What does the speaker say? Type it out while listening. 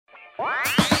This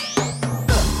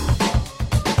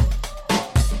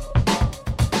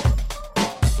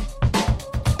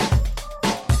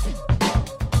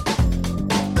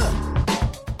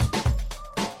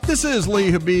is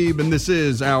Lee Habib, and this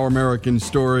is Our American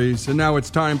Stories. And now it's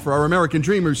time for our American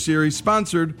Dreamers series,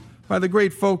 sponsored by the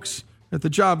great folks at the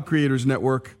Job Creators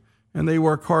Network. And they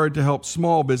work hard to help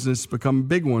small business become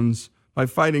big ones by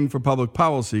fighting for public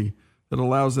policy that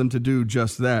allows them to do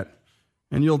just that.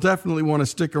 And you'll definitely want to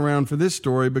stick around for this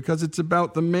story because it's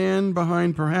about the man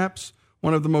behind perhaps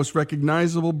one of the most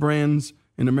recognizable brands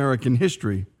in American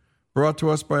history, brought to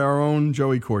us by our own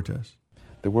Joey Cortez.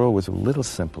 The world was a little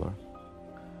simpler,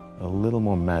 a little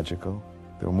more magical.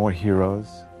 There were more heroes,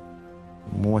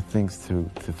 more things to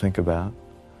think about.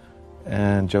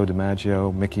 And Joe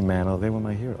DiMaggio, Mickey Mantle, they were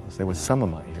my heroes. They were some of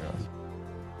my heroes.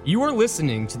 You are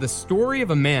listening to the story of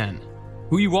a man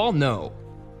who you all know,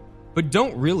 but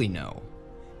don't really know.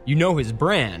 You know his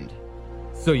brand,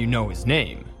 so you know his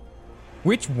name,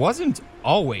 which wasn't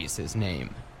always his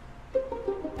name.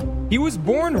 He was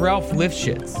born Ralph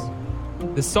Lifshitz,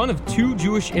 the son of two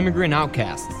Jewish immigrant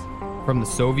outcasts from the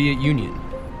Soviet Union.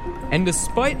 And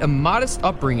despite a modest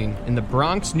upbringing in the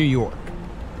Bronx, New York,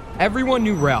 everyone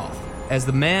knew Ralph as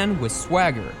the man with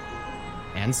swagger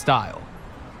and style.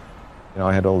 You know,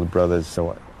 I had older brothers,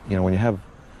 so, you know, when you have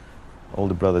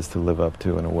older brothers to live up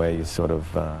to, in a way, you sort of,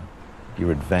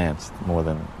 you're advanced more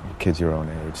than kids your own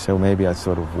age. So maybe I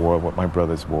sort of wore what my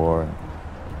brothers wore,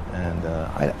 and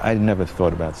I never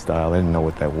thought about style. I didn't know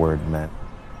what that word meant.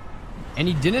 And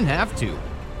he didn't have to.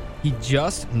 He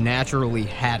just naturally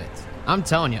had it. I'm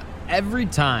telling you, every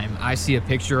time I see a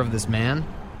picture of this man,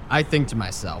 I think to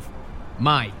myself,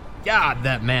 my God,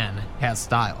 that man has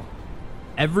style.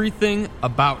 Everything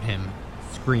about him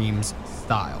screams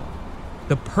style.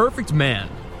 The perfect man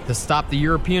to stop the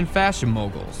European fashion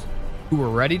moguls who were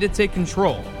ready to take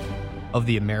control of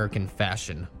the American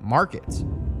fashion market.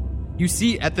 You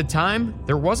see, at the time,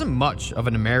 there wasn't much of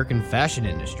an American fashion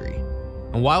industry.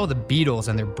 And while the Beatles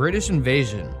and their British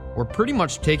invasion were pretty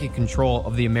much taking control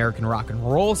of the American rock and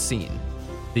roll scene,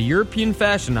 the European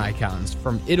fashion icons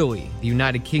from Italy, the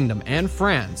United Kingdom, and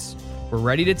France were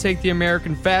ready to take the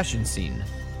American fashion scene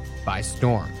by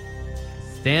storm.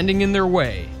 Standing in their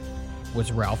way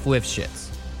was Ralph Lifshitz.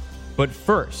 But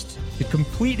first, to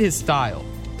complete his style,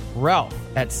 Ralph,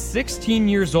 at 16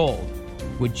 years old,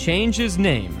 would change his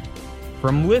name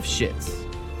from Lifshitz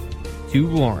to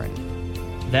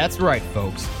Lauren. That's right,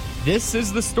 folks. This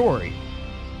is the story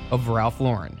of Ralph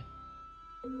Lauren.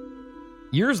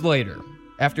 Years later,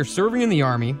 after serving in the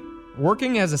Army,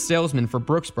 working as a salesman for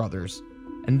Brooks Brothers,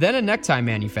 and then a necktie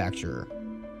manufacturer,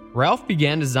 Ralph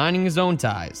began designing his own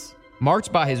ties,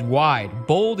 marked by his wide,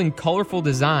 bold, and colorful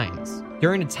designs,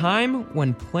 during a time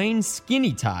when plain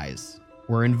skinny ties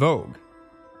were in vogue.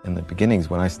 In the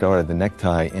beginnings, when I started, the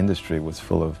necktie industry was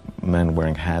full of men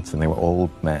wearing hats, and they were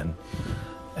old men.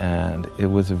 And it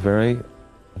was a very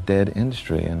dead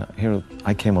industry. And here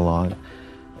I came along,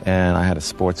 and I had a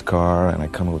sports car, and I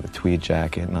come in with a tweed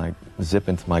jacket, and I zip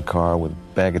into my car with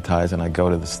a bag of ties, and I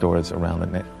go to the stores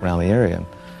around the area. And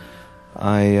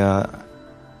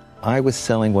I was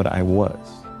selling what I was,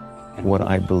 what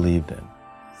I believed in.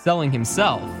 Selling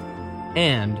himself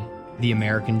and the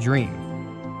American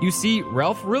dream. You see,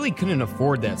 Ralph really couldn't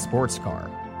afford that sports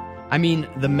car. I mean,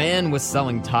 the man was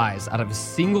selling ties out of a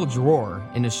single drawer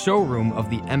in a showroom of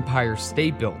the Empire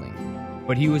State Building.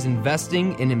 But he was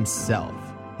investing in himself,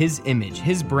 his image,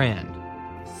 his brand,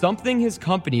 something his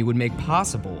company would make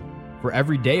possible for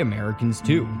everyday Americans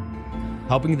too,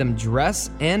 helping them dress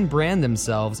and brand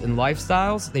themselves in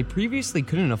lifestyles they previously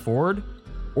couldn't afford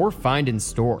or find in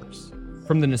stores.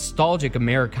 From the nostalgic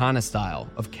Americana style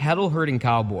of cattle-herding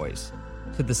cowboys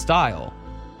to the style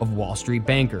of Wall Street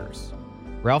bankers,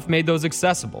 Ralph made those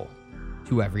accessible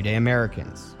to everyday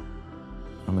Americans.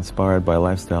 I'm inspired by a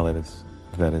lifestyle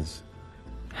that is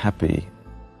happy.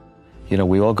 You know,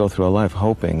 we all go through our life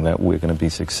hoping that we're going to be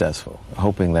successful,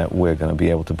 hoping that we're going to be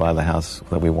able to buy the house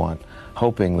that we want,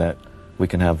 hoping that we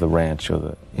can have the ranch or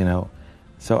the, you know.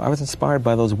 So I was inspired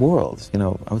by those worlds, you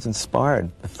know. I was inspired.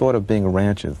 The thought of being a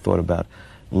rancher, the thought about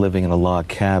living in a log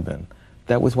cabin,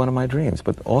 that was one of my dreams.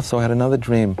 But also I had another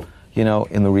dream, you know,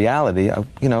 in the reality of,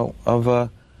 you know, of, I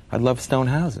love stone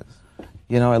houses.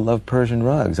 You know, I love Persian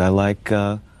rugs. I like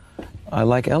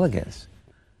elegance.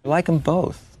 I like them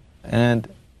both. And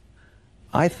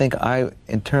I think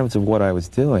in terms of what I was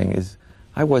doing is,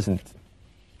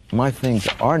 my things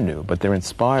are new, but they're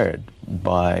inspired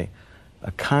by a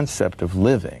concept of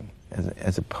living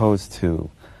as opposed to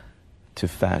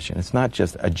fashion. It's not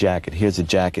just a jacket. Here's a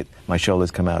jacket. My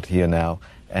shoulders come out here now,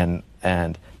 and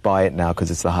buy it now because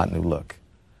it's the hot new look.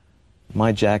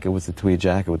 My jacket was the tweed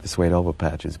jacket with the suede elbow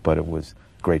patches, but it was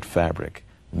great fabric.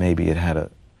 Maybe it had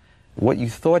what you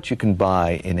thought you can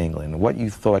buy in England, what you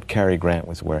thought Cary Grant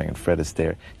was wearing and Fred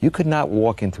Astaire, you could not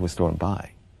walk into a store and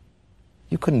buy.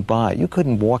 You couldn't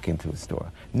walk into a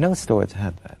store. No stores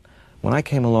had that. When I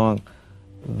came along,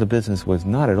 the business was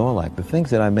not at all like. The things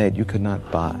that I made, you could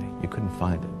not buy. You couldn't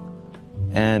find it.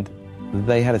 And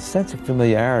they had a sense of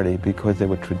familiarity because they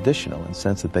were traditional in the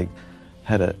sense that they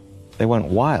weren't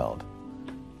wild,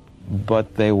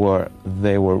 but they were,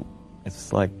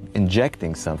 it's like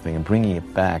injecting something and bringing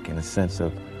it back in a sense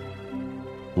of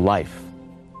life.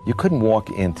 You couldn't walk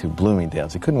into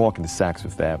Bloomingdale's, you couldn't walk into Saks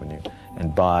Fifth Avenue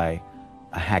and buy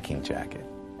a hacking jacket.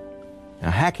 Now,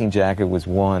 a hacking jacket was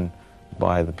worn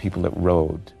by the people that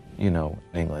rode, in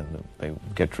England. They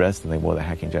would get dressed and they wore the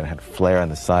hacking jacket, had flair on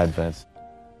the side vents.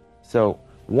 So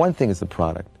one thing is the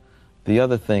product. The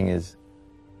other thing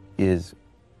is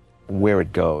where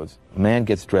it goes. A man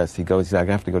gets dressed, he says, I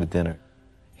have to go to dinner.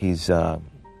 He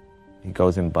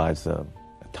goes in and buys a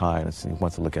tie and he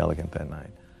wants to look elegant that night.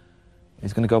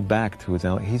 He's going to go back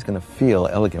to he's going to feel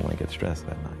elegant when he gets dressed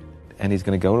that night. And he's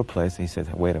going to go to a place and he says,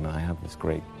 wait a minute, I have this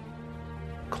great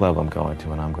club I'm going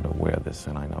to and I'm going to wear this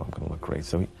and I know I'm going to look great.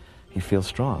 So he feels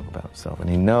strong about himself and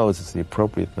he knows it's the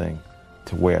appropriate thing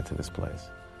to wear to this place.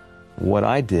 What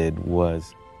I did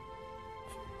was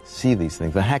see these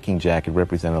things. The hacking jacket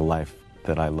represented a life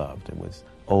that I loved. It was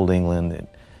old England.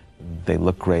 They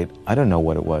looked great. I don't know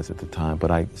what it was at the time,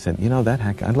 but I said, that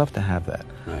hacking, I'd love to have that.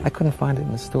 Right. I couldn't find it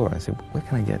in the store. I said, where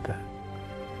can I get that?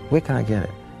 Where can I get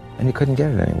it? And you couldn't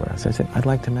get it anywhere. So I said, I'd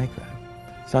like to make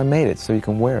that. So I made it so you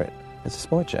can wear it. It's a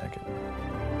sport jacket.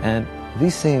 And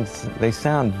these things, they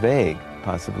sound vague,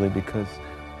 possibly, because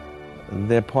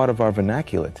they're part of our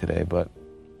vernacular today, but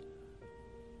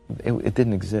it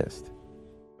didn't exist.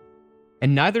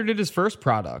 And neither did his first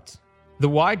product, the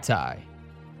wide tie.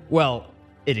 Well,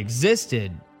 it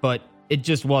existed, but it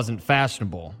just wasn't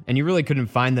fashionable, and you really couldn't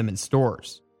find them in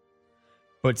stores.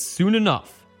 But soon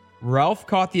enough, Ralph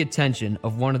caught the attention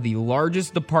of one of the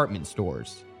largest department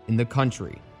stores in the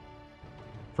country.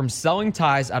 From selling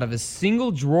ties out of a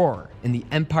single drawer in the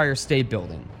Empire State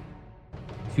Building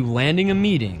to landing a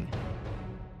meeting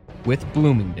with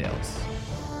Bloomingdale's.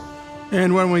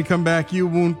 And when we come back, you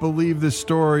won't believe the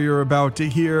story you're about to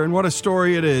hear, and what a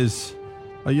story it is.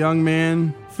 A young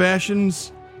man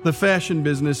fashions the fashion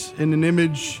business in an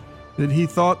image that he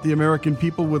thought the American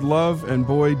people would love, and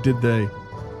boy, did they.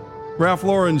 Ralph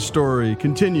Lauren's story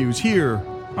continues here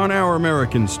on Our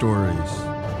American Stories.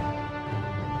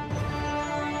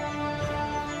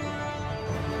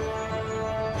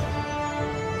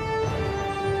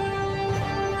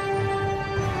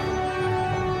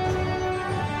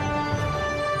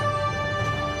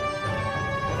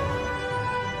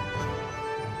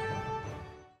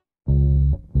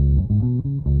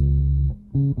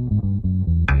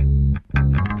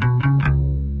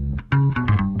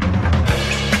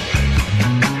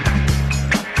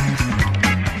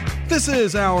 This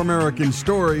is Our American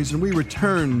Stories, and we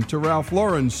return to Ralph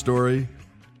Lauren's story.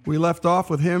 We left off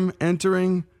with him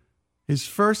entering his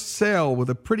first sale with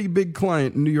a pretty big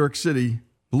client in New York City,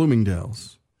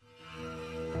 Bloomingdale's.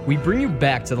 We bring you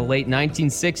back to the late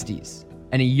 1960s,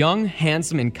 and a young,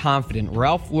 handsome, and confident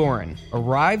Ralph Lauren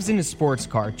arrives in a sports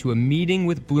car to a meeting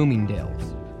with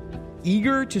Bloomingdale's,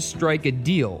 eager to strike a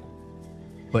deal,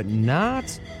 but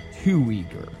not too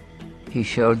eager. He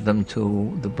showed them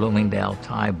to the Bloomingdale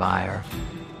tie buyer.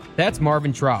 That's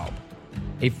Marvin Traub,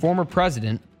 a former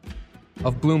president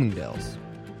of Bloomingdale's,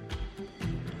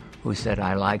 who said,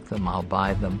 I like them, I'll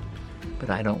buy them, but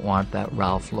I don't want that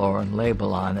Ralph Lauren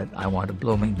label on it. I want a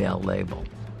Bloomingdale label.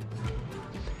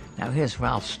 Now here's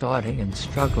Ralph starting and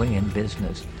struggling in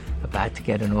business, about to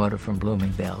get an order from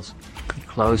Bloomingdale's. He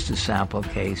closed his sample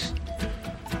case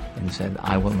and said,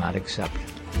 I will not accept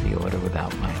the order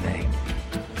without my name.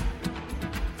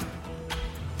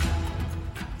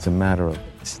 It's a matter of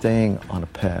staying on a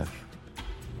path,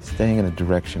 staying in a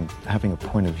direction, having a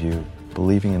point of view,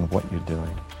 believing in what you're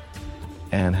doing,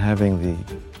 and having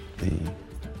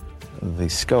the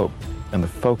scope and the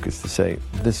focus to say,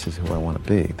 this is who I want to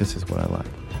be, this is what I like.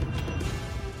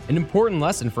 An important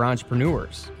lesson for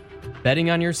entrepreneurs,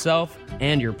 betting on yourself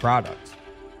and your product,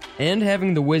 and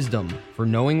having the wisdom for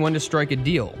knowing when to strike a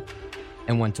deal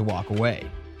and when to walk away.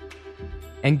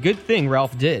 And good thing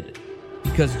Ralph did,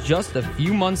 because just a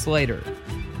few months later,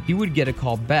 he would get a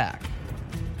call back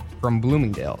from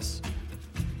Bloomingdale's.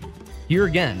 Here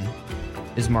again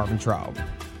is Marvin Traub.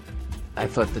 I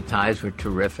thought the ties were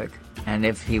terrific, and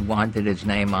if he wanted his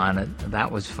name on it,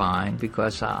 that was fine,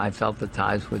 because I felt the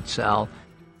ties would sell.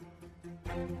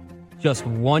 Just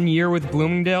 1 year with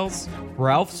Bloomingdale's,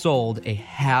 Ralph sold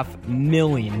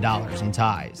 $500,000 in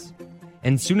ties,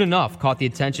 and soon enough caught the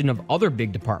attention of other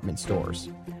big department stores,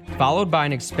 followed by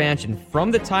an expansion from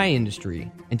the tie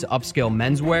industry into upscale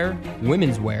menswear,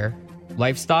 women's wear,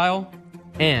 lifestyle,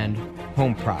 and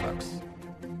home products.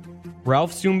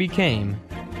 Ralph soon became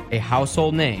a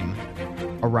household name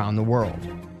around the world.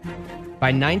 By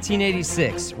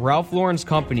 1986, Ralph Lauren's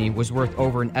company was worth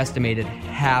over an estimated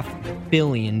 $500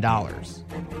 million.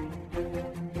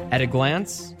 At a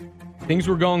glance, things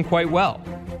were going quite well,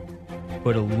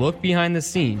 but a look behind the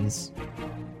scenes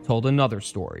told another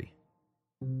story.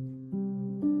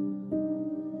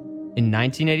 In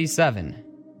 1987,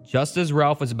 just as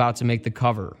Ralph was about to make the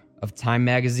cover of Time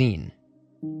magazine,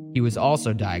 he was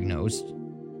also diagnosed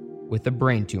with a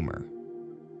brain tumor.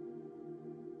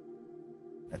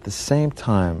 At the same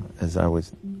time as I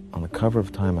was on the cover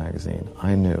of Time magazine,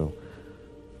 I knew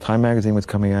Time magazine was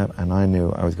coming out, and I knew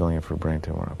I was going in for a brain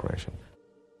tumor operation.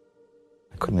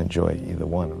 I couldn't enjoy either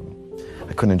one of them.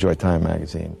 I couldn't enjoy Time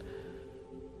magazine.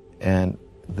 And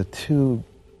the two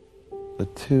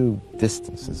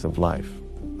distances of life,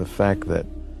 the fact that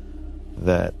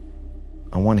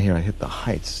on one hand I hit the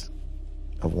heights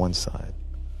of one side,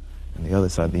 and the other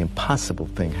side, the impossible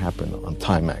thing happened on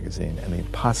Time magazine, and the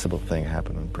impossible thing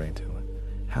happened on brain tumor.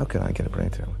 How could I get a brain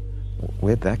tumor?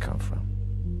 Where'd that come from?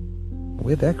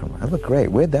 Where'd that come from? I look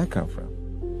great. Where'd that come from?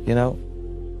 You know,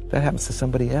 that happens to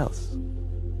somebody else.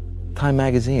 Time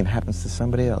magazine happens to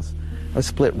somebody else. I was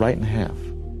split right in half.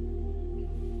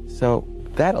 So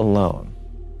that alone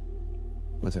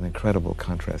was an incredible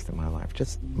contrast in my life.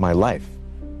 Just my life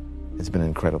has been an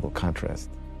incredible contrast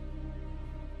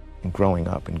in growing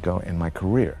up and in my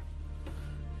career.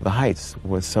 The heights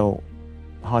were so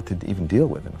hard to even deal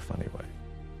with in a funny way.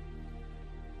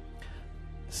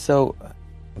 So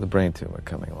the brain tumor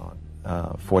coming along.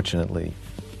 Fortunately,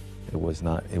 it was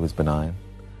benign.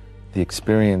 The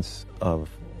experience of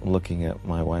looking at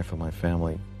my wife and my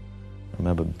family, I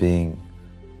remember being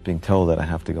told that I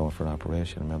have to go in for an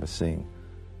operation. I remember seeing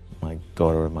my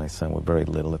daughter and my son were very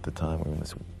little at the time. We were in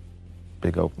this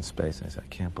big open space, and I said, I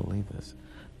can't believe this.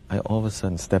 I all of a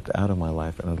sudden stepped out of my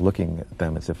life and was looking at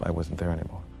them as if I wasn't there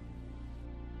anymore.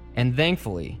 And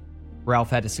thankfully, Ralph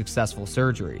had a successful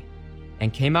surgery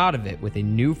and came out of it with a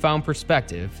newfound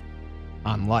perspective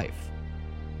on life.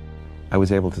 I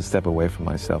was able to step away from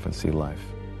myself and see life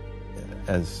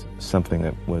as something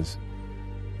that was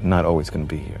not always going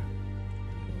to be here.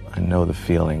 I know the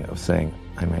feeling of saying,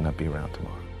 I may not be around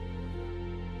tomorrow.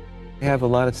 I have a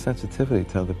lot of sensitivity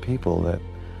to other people that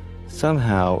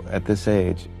somehow at this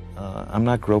age, I'm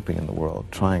not groping in the world,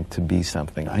 trying to be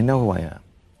something. I know who I am.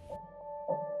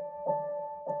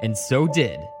 And so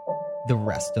did the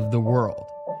rest of the world.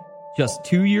 Just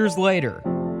 2 years later,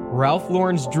 Ralph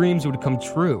Lauren's dreams would come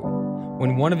true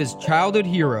when one of his childhood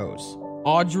heroes,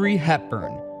 Audrey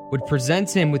Hepburn, would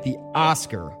present him with the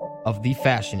Oscar of the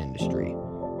fashion industry,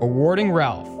 awarding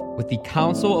Ralph with the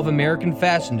Council of American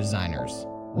Fashion Designers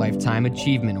Lifetime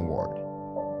Achievement Award.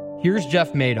 Here's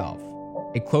Jeff Madoff,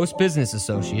 a close business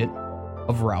associate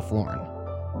of Ralph Lauren.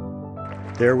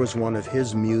 There was one of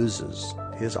his muses,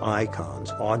 his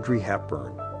icons, Audrey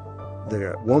Hepburn,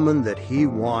 the woman that he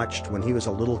watched when he was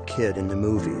a little kid in the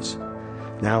movies,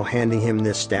 now handing him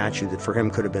this statue that for him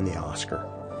could have been the Oscar.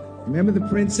 Remember the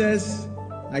princess?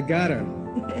 I got her.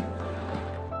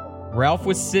 Ralph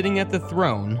was sitting at the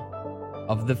throne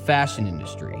of the fashion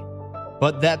industry,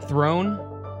 but that throne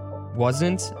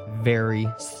wasn't very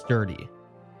sturdy.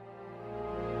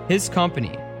 His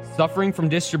company, suffering from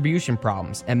distribution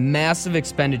problems and massive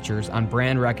expenditures on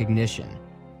brand recognition,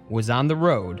 was on the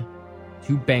road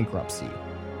to bankruptcy.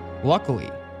 Luckily,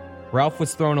 Ralph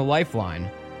was thrown a lifeline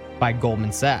by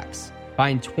Goldman Sachs,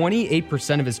 buying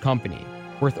 28% of his company,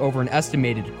 worth over an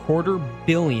estimated $250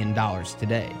 million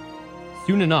today.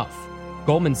 Soon enough,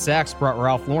 Goldman Sachs brought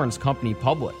Ralph Lauren's company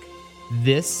public.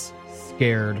 This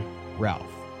scared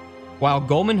Ralph. While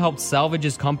Goldman helped salvage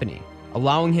his company,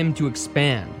 allowing him to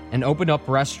expand and open up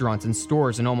restaurants and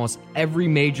stores in almost every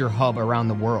major hub around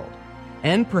the world,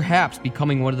 and perhaps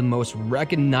becoming one of the most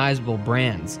recognizable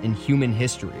brands in human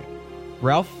history,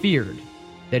 Ralph feared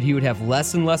that he would have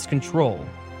less and less control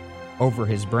over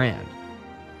his brand.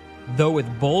 Though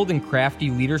with bold and crafty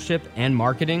leadership and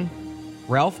marketing,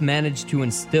 Ralph managed to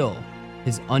instill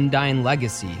his undying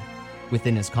legacy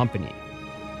within his company,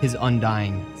 his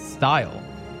undying style.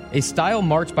 A style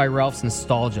marked by Ralph's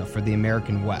nostalgia for the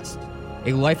American West,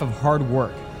 a life of hard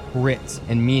work, grit,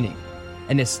 and meaning,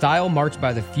 and a style marked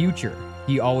by the future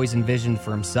he always envisioned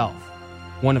for himself,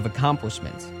 one of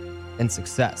accomplishment and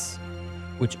success,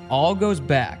 which all goes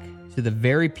back to the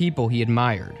very people he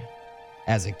admired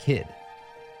as a kid.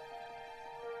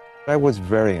 I was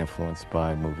very influenced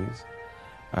by movies.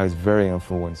 I was very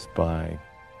influenced by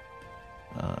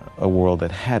a world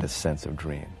that had a sense of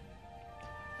dream,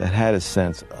 that had a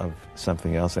sense of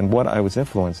something else. And what I was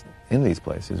influenced in these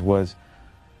places was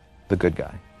the good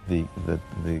guy, the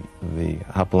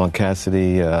Hopalong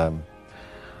Cassidy,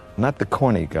 not the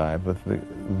corny guy, but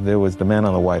there was the man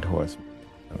on the white horse.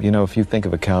 You know, if you think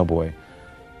of a cowboy,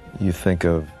 you think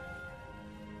of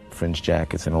fringe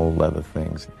jackets and old leather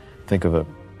things.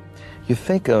 You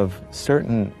think of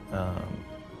certain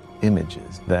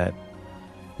images that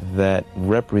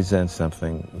represent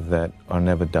something that are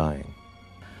never dying.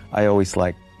 I always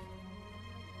liked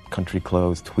country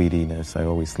clothes, tweediness. I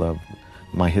always loved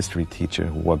my history teacher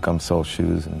who wore gum sole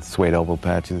shoes and suede elbow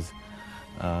patches.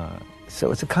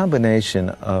 So it's a combination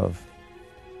of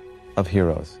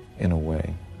heroes, in a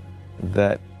way,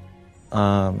 that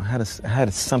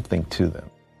had something to them.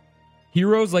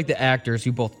 Heroes like the actors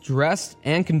who both dressed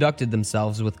and conducted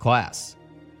themselves with class,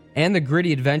 and the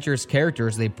gritty, adventurous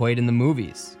characters they played in the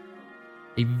movies.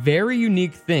 A very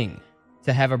unique thing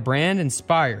to have a brand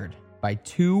inspired by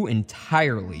two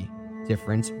entirely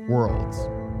different worlds.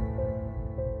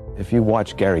 If you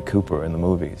watch Gary Cooper in the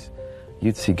movies,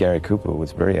 you'd see Gary Cooper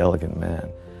was a very elegant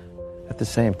man. At the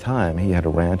same time, he had a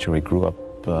ranch where he grew up,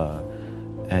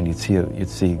 and you'd see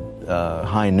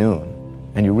High Noon,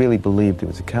 and you really believed he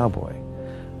was a cowboy.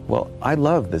 Well, I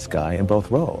loved this guy in both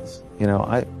roles. You know,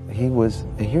 he was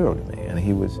a hero to me, and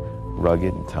he was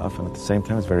rugged and tough, and at the same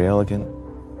time, he was very elegant.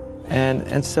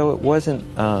 And so it wasn't,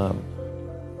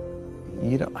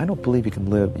 you know, I don't believe you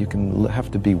can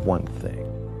have to be one thing.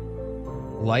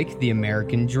 Like the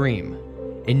American dream,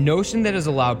 a notion that has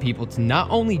allowed people to not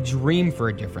only dream for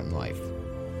a different life,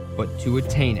 but to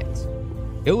attain it.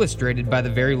 Illustrated by the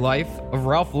very life of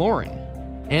Ralph Lauren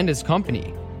and his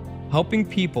company, helping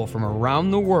people from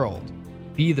around the world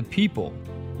be the people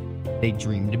they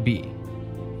dream to be.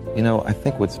 You know, I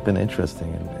think what's been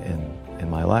interesting in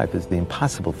my life is the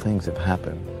impossible things have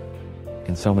happened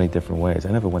in so many different ways.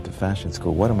 I never went to fashion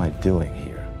school. What am I doing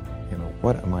here? You know,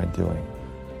 what am I doing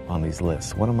on these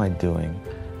lists? What am I doing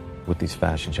with these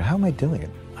fashion shows? How am I doing it?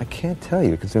 I can't tell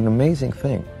you, because it's an amazing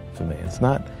thing for me. It's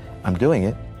not, I'm doing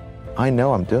it. I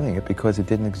know I'm doing it because it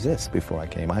didn't exist before I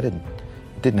came. It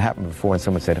didn't happen before and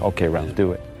someone said, okay, Ralph,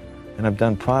 do it. And I've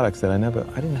done products that I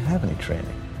didn't have any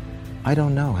training. I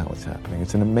don't know how it's happening.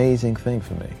 It's an amazing thing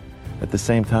for me. At the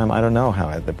same time, I don't know how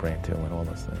I had the brain to and all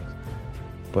those things.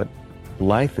 But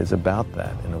life is about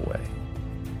that in a way.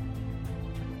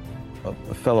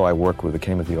 A fellow I work with that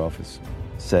came to the office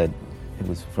said, it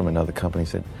was from another company,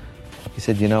 he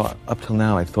said, you know, up till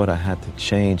now I thought I had to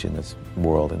change in this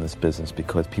world, in this business,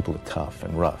 because people are tough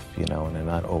and rough, you know, and they're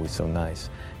not always so nice.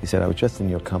 He said, I was just in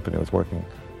your company, I was working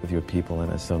with your people, and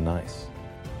they're so nice.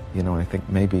 You know, and I think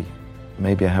maybe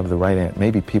I have the right answer.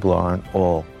 Maybe people aren't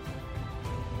all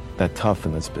that tough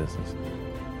in this business.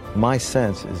 My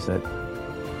sense is that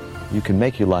you can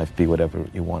make your life be whatever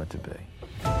you want it to be.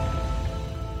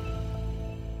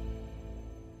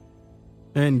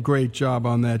 And great job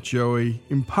on that, Joey.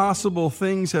 Impossible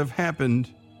things have happened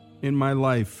in my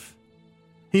life.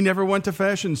 He never went to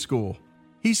fashion school.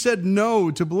 He said no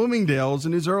to Bloomingdale's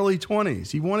in his early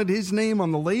 20s. He wanted his name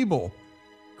on the label.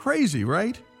 Crazy,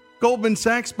 right? Goldman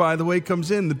Sachs, by the way,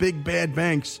 comes in, the big bad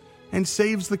banks, and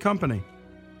saves the company.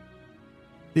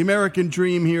 The American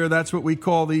dream here, that's what we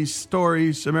call these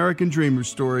stories, American dreamer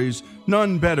stories.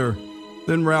 None better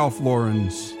than Ralph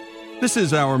Lauren's. This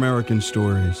is Our American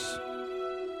Stories.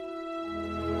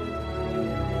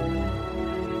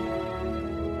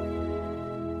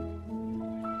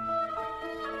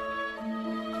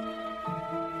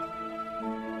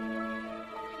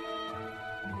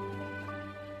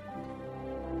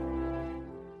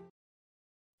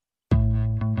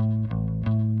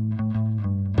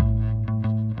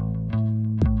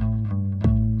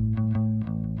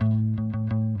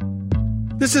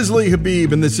 This is Lee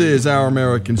Habib, and this is Our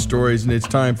American Stories, and it's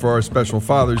time for our Special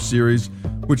Fathers series,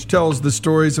 which tells the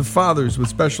stories of fathers with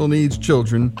special needs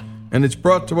children, and it's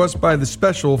brought to us by the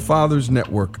Special Fathers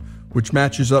Network, which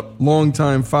matches up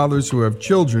longtime fathers who have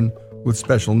children with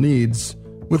special needs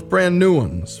with brand new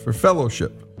ones for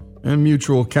fellowship and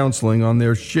mutual counseling on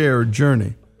their shared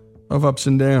journey of ups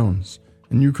and downs.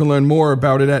 And you can learn more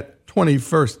about it at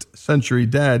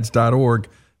 21stcenturydads.org.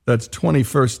 That's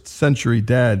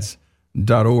 21stcenturydads.org.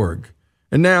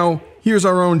 And now, here's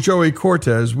our own Joey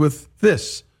Cortez with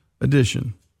this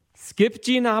edition. Skip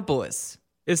Giannopoulos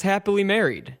is happily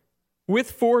married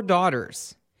with 4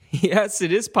 daughters. Yes,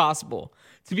 it is possible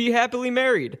to be happily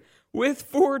married with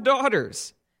 4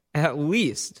 daughters, at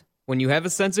least when you have a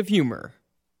sense of humor.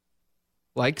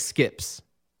 like Skip's.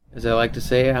 As I like to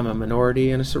say, I'm a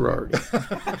minority in a sorority.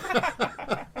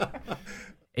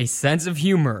 A sense of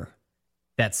humor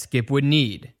that Skip would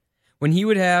need when he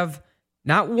would have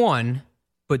not one,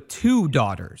 but two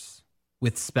daughters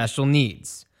with special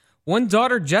needs. One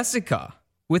daughter, Jessica,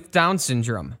 with Down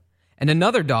syndrome, and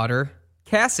another daughter,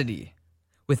 Cassidy,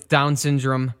 with Down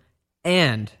syndrome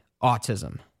and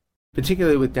autism.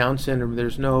 Particularly with Down syndrome,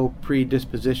 there's no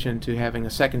predisposition to having a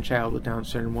second child with Down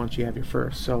syndrome once you have your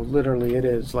first. So literally it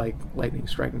is like lightning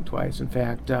striking twice. In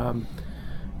fact,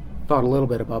 thought a little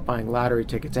bit about buying lottery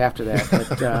tickets after that,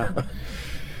 but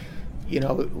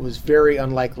it was very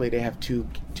unlikely to have two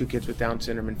kids with Down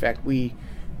syndrome. In fact, we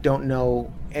don't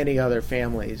know any other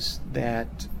families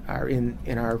that are in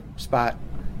our spot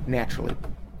naturally.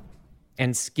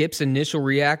 And Skip's initial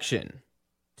reaction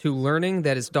to learning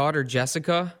that his daughter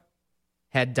Jessica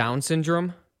had Down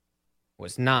syndrome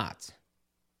was not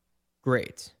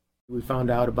great. We found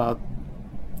out about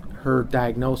her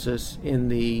diagnosis in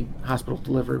the hospital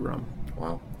delivery room.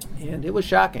 Wow. And it was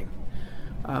shocking.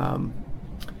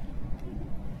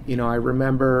 I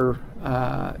remember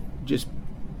just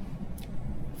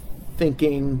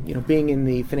thinking, being in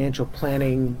the financial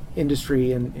planning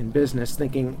industry and in business,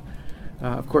 thinking,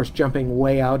 of course, jumping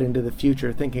way out into the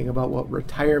future, thinking about what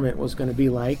retirement was going to be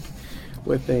like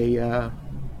with a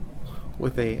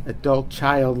adult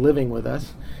child living with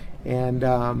us, and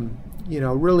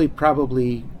really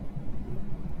probably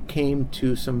came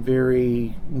to some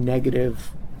very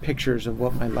negative pictures of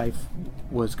what my life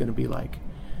was going to be like.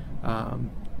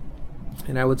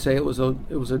 And I would say it was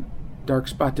a dark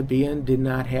spot to be in. Did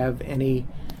not have any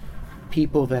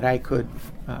people that I could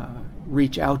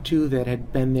reach out to that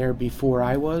had been there before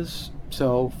I was,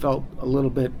 so felt a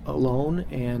little bit alone.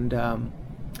 And I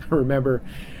remember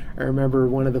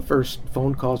one of the first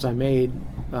phone calls I made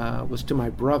was to my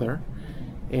brother,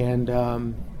 and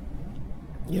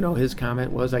his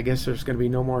comment was, "I guess there's going to be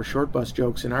no more short bus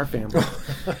jokes in our family."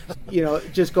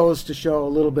 It just goes to show a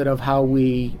little bit of how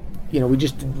we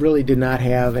just really did not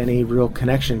have any real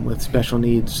connection with special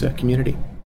needs community.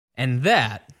 And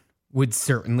that would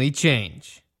certainly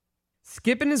change.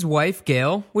 Skip and his wife,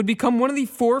 Gail, would become one of the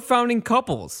 4 founding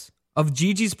couples of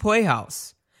Gigi's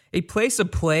Playhouse, a place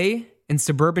of play in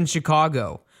suburban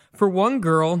Chicago for one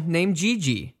girl named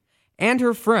Gigi and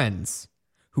her friends,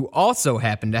 who also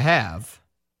happen to have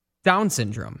Down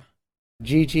syndrome.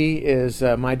 Gigi is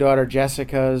my daughter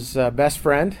Jessica's best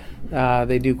friend.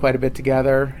 They do quite a bit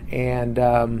together,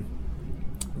 and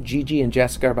Gigi and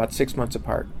Jessica are about 6 months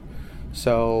apart.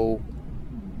 So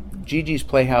Gigi's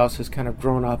Playhouse has kind of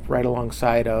grown up right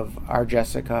alongside of our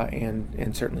Jessica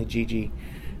and certainly Gigi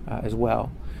as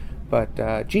well.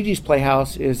 But Gigi's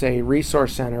Playhouse is a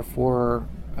resource center for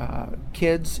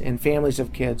kids and families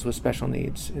of kids with special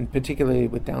needs, and particularly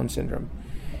with Down syndrome.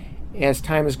 As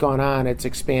time has gone on, it's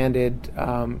expanded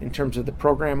in terms of the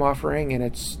program offering, and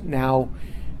it's now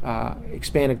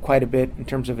expanded quite a bit in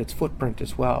terms of its footprint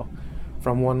as well.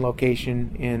 From one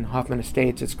location in Hoffman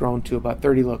Estates, it's grown to about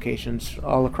 30 locations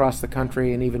all across the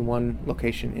country, and even one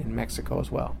location in Mexico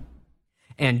as well.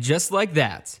 And just like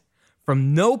that,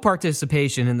 from no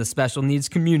participation in the special needs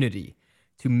community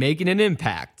to making an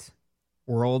impact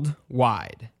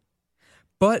worldwide.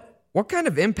 But what kind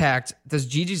of impact does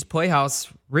Gigi's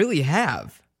Playhouse really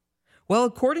have? Well,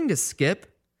 according to Skip,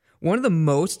 one of the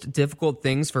most difficult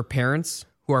things for parents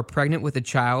who are pregnant with a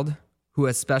child who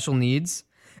has special needs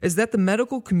is that the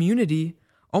medical community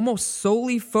almost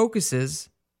solely focuses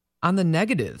on the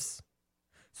negatives.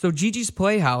 So Gigi's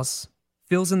Playhouse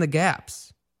fills in the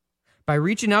gaps by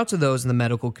reaching out to those in the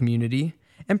medical community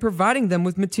and providing them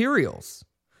with materials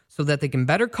so that they can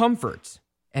better comfort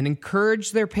and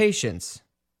encourage their patients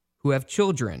who have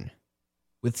children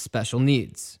with special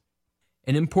needs.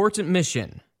 An important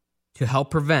mission to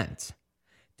help prevent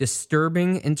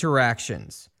disturbing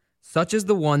interactions, such as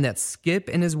the one that Skip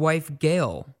and his wife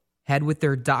Gail had with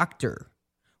their doctor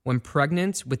when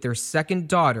pregnant with their second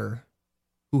daughter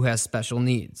who has special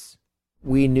needs.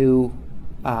 We knew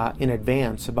in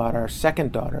advance about our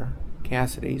second daughter,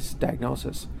 Cassidy's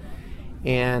diagnosis.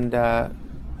 And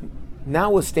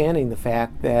notwithstanding the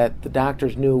fact that the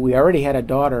doctors knew we already had a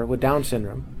daughter with Down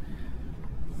syndrome,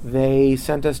 they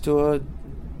sent us to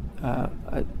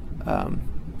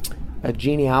a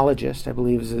genealogist, I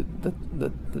believe is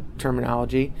the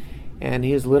terminology, and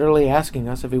he is literally asking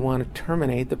us if we want to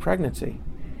terminate the pregnancy.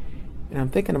 And I'm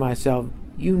thinking to myself,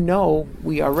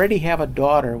 we already have a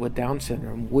daughter with Down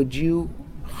syndrome.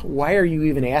 Why are you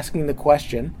even asking the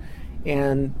question?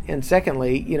 And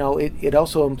secondly, it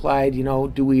also implied,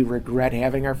 do we regret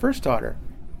having our first daughter?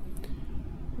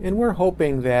 And we're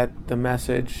hoping that the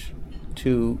message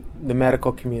to the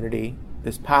medical community,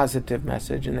 this positive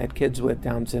message, and that kids with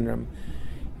Down syndrome,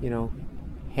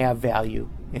 have value,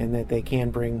 and that they can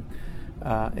bring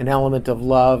an element of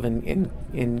love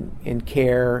and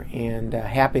care and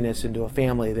happiness into a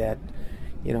family that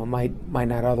might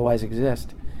not otherwise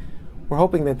exist. We're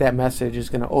hoping that message is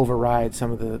going to override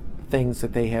some of the things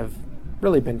that they have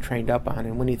really been trained up on.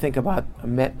 And when you think about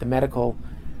the medical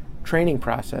training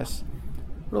process,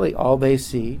 really all they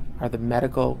see are the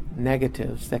medical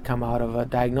negatives that come out of a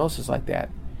diagnosis like that.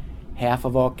 Half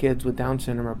of all kids with Down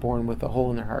syndrome are born with a hole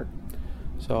in their heart.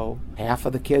 So half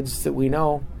of the kids that we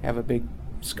know have a big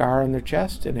scar on their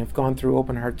chest and have gone through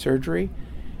open heart surgery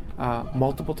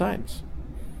multiple times.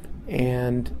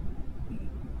 And,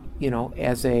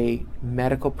 as a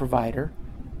medical provider,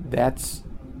 that's,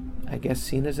 I guess,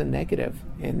 seen as a negative.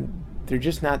 And they're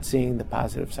just not seeing the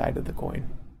positive side of the coin.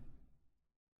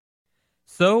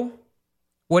 So,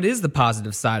 what is the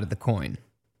positive side of the coin?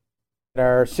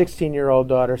 Our 16-year-old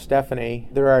daughter, Stephanie,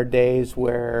 there are days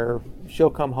where she'll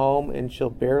come home and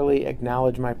she'll barely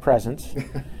acknowledge my presence.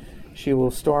 She will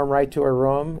storm right to her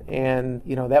room, and,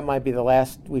 that might be the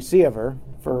last we see of her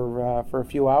for a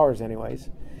few hours anyways,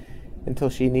 until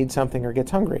she needs something or gets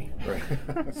hungry. Right.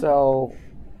 So,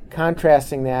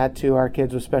 contrasting that to our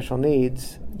kids with special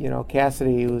needs,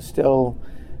 Cassidy, who's still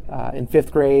in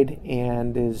 5th grade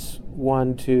and is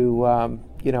one to,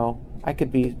 I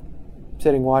could be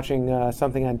sitting watching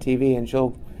something on TV and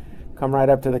she'll come right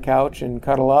up to the couch and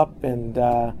cuddle up and,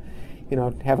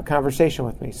 have a conversation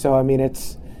with me. So,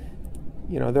 it's,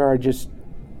 there are just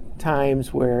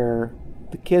times where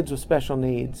the kids with special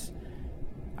needs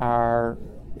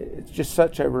it's just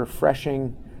such a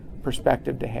refreshing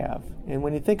perspective to have. And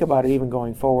when you think about it, even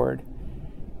going forward,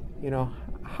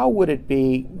 how would it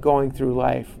be going through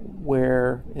life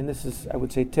where, and this is, I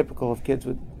would say, typical of kids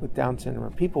with Down syndrome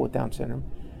or people with Down syndrome,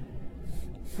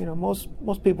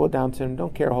 most people with Down syndrome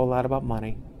don't care a whole lot about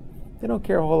money. They don't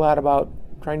care a whole lot about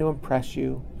trying to impress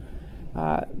you.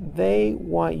 They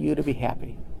want you to be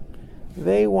happy.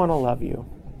 They want to love you.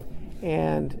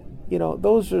 And,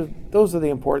 those are the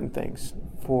important things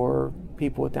for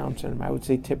people with Down syndrome. I would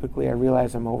say typically, I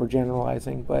realize I'm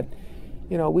overgeneralizing, but,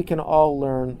 we can all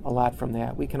learn a lot from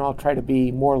that. We can all try to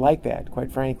be more like that,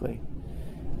 quite frankly.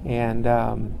 And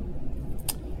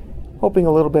hoping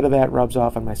a little bit of that rubs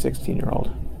off on my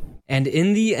 16-year-old. And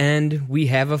in the end, we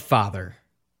have a father,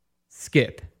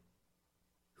 Skip,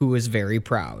 who is very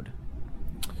proud.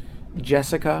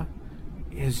 Jessica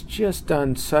has just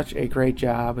done such a great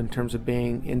job in terms of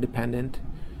being independent.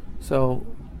 So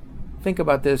think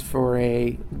about this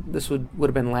this would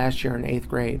have been last year in 8th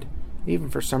grade, even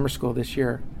for summer school this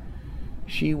year.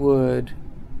 She would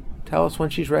tell us when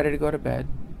she's ready to go to bed.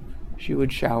 She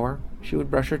would shower. She would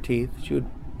brush her teeth. She would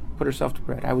put herself to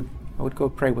bed. I would go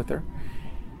pray with her.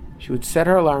 She would set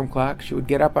her alarm clock. She would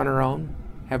get up on her own,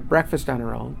 have breakfast on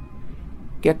her own,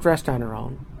 get dressed on her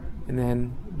own, and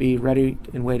then be ready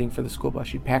and waiting for the school bus.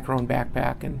 She'd pack her own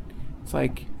backpack, and it's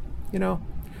like,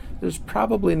 there's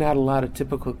probably not a lot of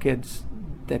typical kids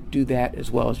that do that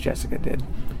as well as Jessica did.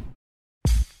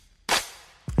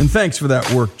 And thanks for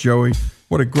that work, Joey.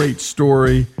 What a great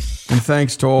story. And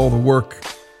thanks to all the work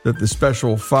that the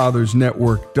Special Fathers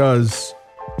Network does.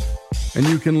 And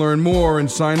you can learn more and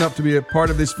sign up to be a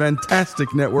part of this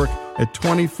fantastic network at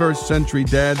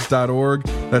 21stcenturydads.org.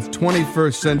 That's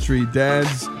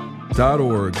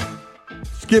 21stcenturydads.org.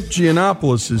 Skip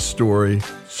Giannopoulos' story,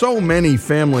 so many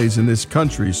families in this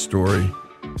country's story,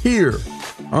 here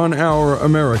on Our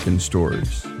American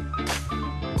Stories.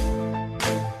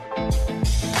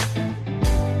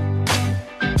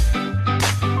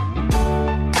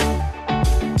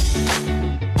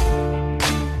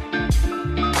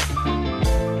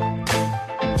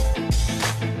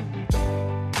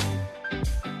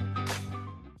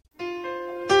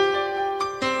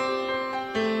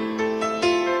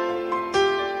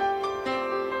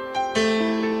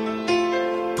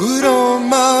 Put on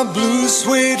my blue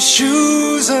suede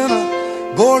shoes and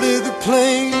I boarded the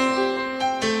plane.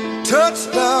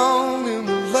 Touchdown in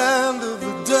the land of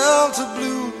the Delta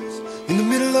Blues, in the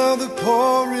middle of the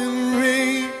pouring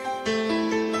rain.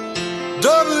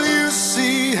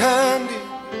 W.C. Handy,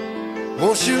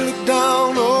 won't you look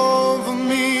down over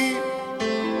me?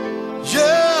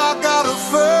 Yeah, I got a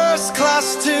first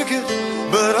class ticket,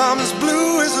 but I'm as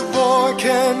blue as a boy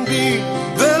can be.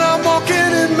 Then I'm walking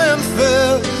in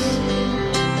Memphis,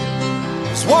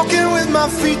 just walking with my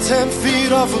feet 10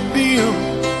 feet off a beam.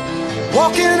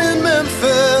 Walking in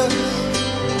Memphis,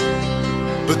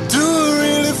 but do I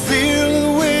really feel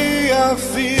the way I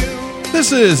feel?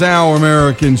 This is Our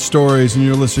American Stories, and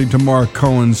you're listening to Mark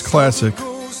Cohen's classic,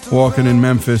 Walking in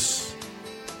Memphis.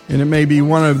 and it may be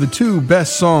one of the two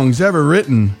best songs ever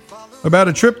written about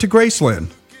a trip to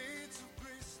Graceland.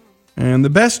 And the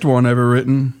best one ever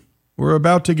written, we're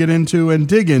about to get into and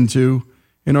dig into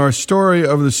in our Story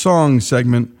of the Song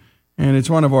segment, and it's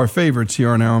one of our favorites here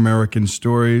on Our American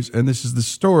Stories, and this is the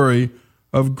story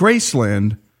of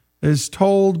Graceland as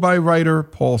told by writer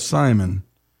Paul Simon.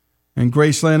 And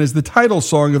Graceland is the title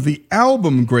song of the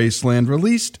album Graceland,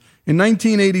 released in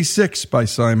 1986 by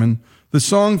Simon. The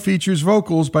song features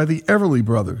vocals by the Everly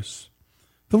Brothers.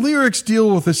 The lyrics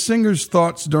deal with a singer's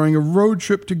thoughts during a road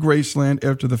trip to Graceland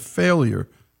after the failure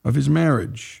of his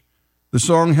marriage. The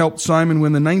song helped Simon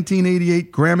win the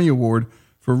 1988 Grammy Award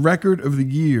for Record of the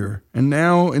Year. And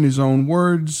now, in his own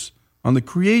words, on the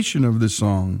creation of this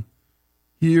song,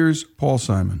 here's Paul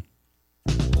Simon.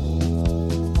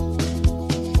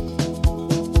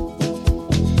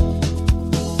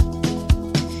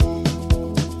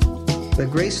 The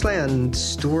Graceland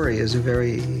story is a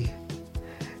very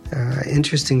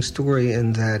interesting story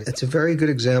in that it's a very good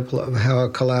example of how a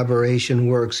collaboration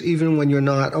works, even when you're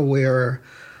not aware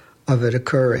of it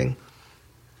occurring.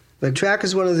 The track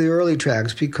is one of the early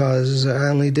tracks because I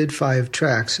only did 5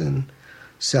 tracks in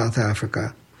South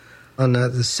Africa. On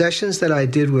the sessions that I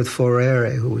did with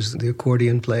Forere, who was the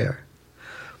accordion player,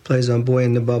 plays on Boy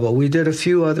in the Bubble, we did a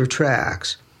few other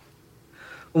tracks.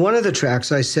 One of the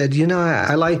tracks I said,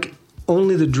 I like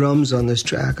only the drums on this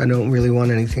track. I don't really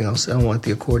want anything else. I don't want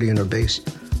the accordion or bass.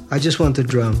 I just want the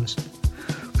drums.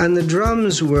 And the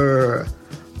drums were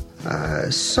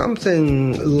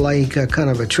something like a kind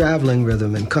of a traveling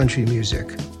rhythm in country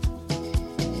music.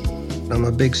 I'm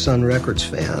a big Sun Records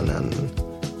fan, and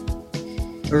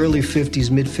early 50s,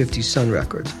 mid 50s Sun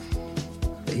Records.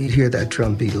 You'd hear that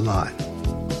drum beat a lot.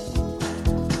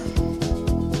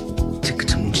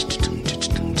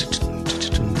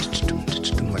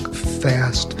 Like a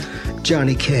fast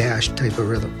Johnny Cash type of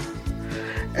rhythm.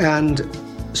 And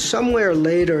somewhere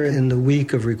later in the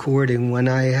week of recording, when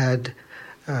I had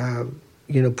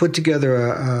put together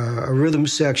a rhythm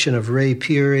section of Ray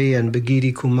Peary and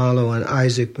Bagidi Kumalo and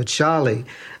Isaac Machali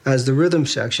as the rhythm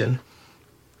section,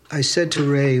 I said to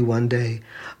Ray one day,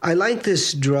 I like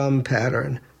this drum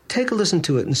pattern. Take a listen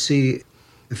to it and see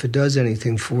if it does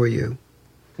anything for you.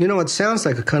 It sounds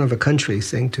like a kind of a country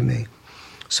thing to me.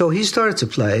 So he started to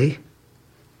play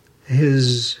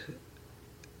his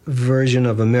version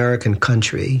of American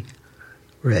country,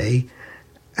 Ray.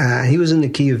 He was in the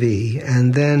key of E,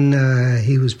 and then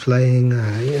he was playing,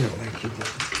 like he did.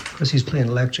 Of course, he's playing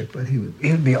electric, but he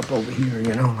would be up over here,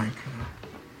 like...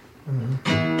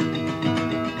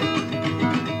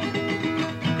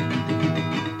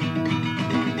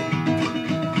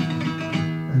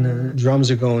 And the drums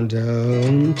are going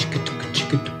down.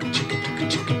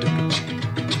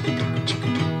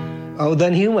 Oh,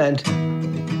 then he went...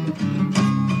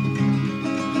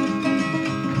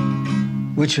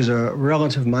 which is a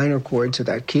relative minor chord to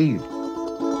that key.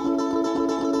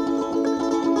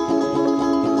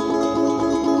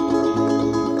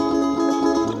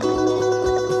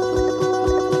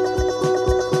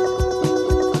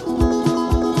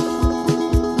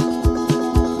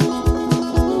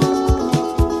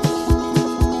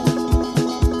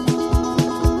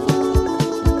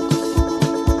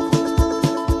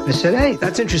 I said, hey,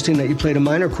 that's interesting that you played a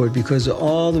minor chord, because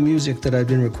all the music that I've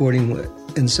been recording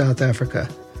in South Africa,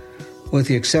 with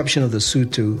the exception of the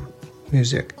Sotho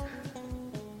music,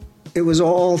 it was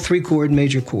all 3-chord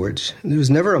major chords. There was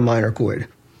never a minor chord.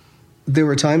 There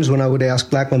were times when I would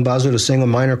ask Black Mambazo to sing a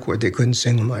minor chord. They couldn't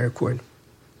sing a minor chord.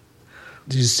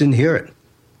 They just didn't hear it.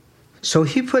 So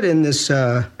he put in this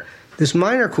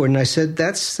minor chord, and I said,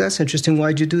 that's interesting.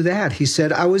 Why'd you do that? He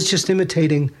said, I was just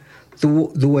imitating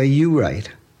the way you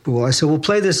write. Well, I said, well,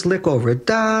 play this lick over it.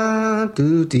 Da,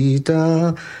 do, dee,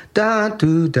 da, da,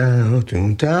 do, da,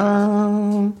 do,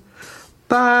 da.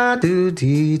 Ba, do,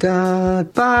 dee, da,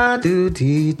 ba, do,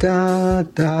 dee, da,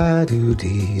 da, do,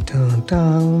 dee, da,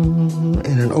 da.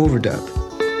 In an overdub.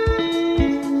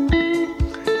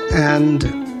 And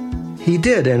he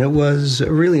did, and it was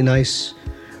a really nice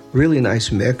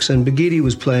mix. And Bagidi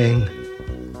was playing.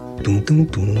 Dum, dum,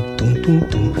 dum, dum, dum,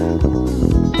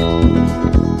 dum.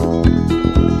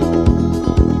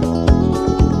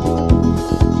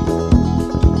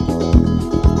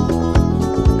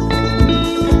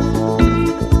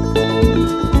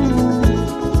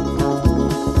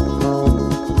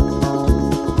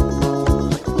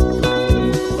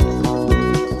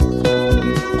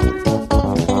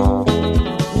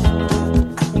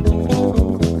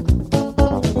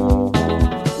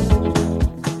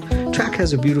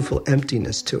 Has a beautiful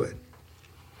emptiness to it.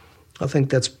 I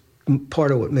think that's part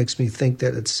of what makes me think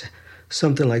that it's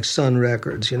something like Sun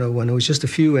Records, when it was just a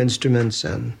few instruments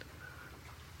and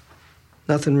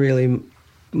nothing really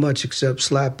much except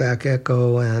slapback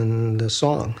echo and a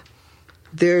song.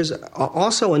 There's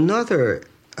also another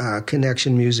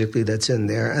connection musically that's in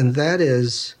there, and that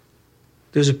is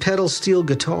there's a pedal steel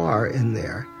guitar in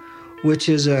there, which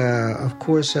is, of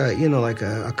course, like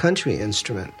a country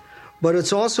instrument. But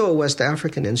it's also a West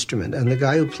African instrument, and the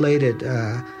guy who played it,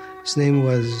 his name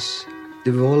was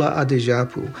Devola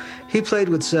Adejapu. He played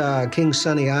with King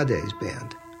Sunny Ade's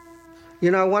band.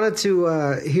 I wanted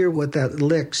to hear what that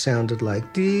lick sounded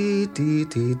like. Dee, dee,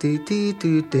 dee, dee, dee,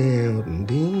 dee, dee,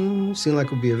 dee. Seemed like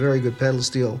it would be a very good pedal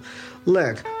steel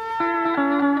lick.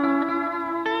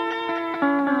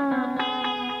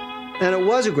 And it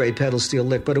was a great pedal steel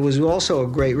lick, but it was also a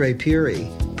great Ray Peary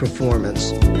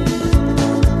performance.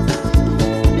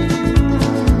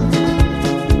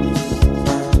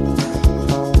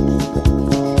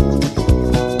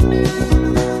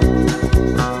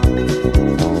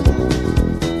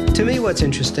 To me, what's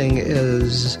interesting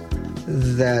is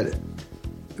that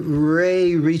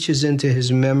Ray reaches into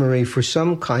his memory for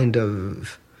some kind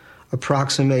of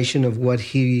approximation of what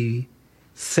he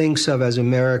thinks of as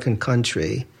American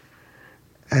country.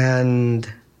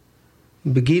 And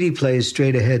Bagidi plays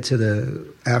straight ahead to the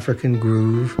African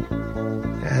groove.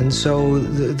 And so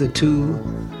the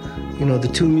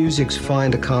two musics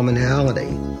find a commonality.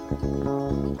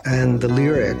 And the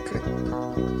lyric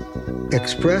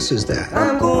expresses that.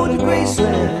 I'm going to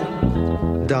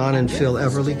Graceland. Don and Phil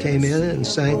Everly came in and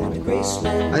sang.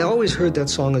 I always heard that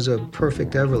song as a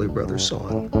perfect Everly Brothers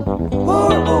song.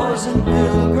 Poor boys and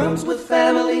pilgrims with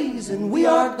families, and we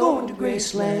are going to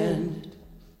Graceland.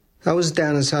 I was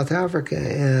down in South Africa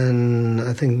in,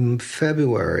 I think,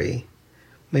 February,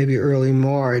 maybe early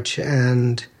March,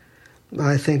 and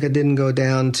I think I didn't go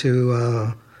down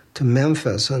to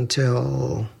Memphis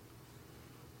until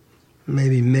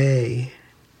maybe May.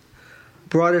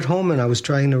 Brought it home, and I was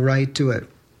trying to write to it.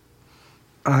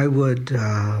 I would,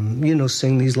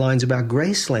 sing these lines about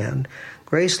Graceland,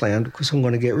 because I'm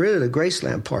going to get rid of the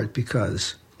Graceland part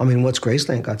because, what's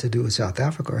Graceland got to do with South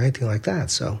Africa or anything like that?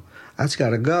 So that's got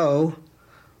to go.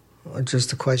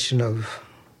 Just a question of,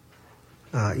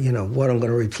 what I'm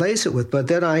going to replace it with. But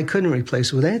then I couldn't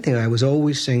replace it with anything. I was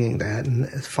always singing that. And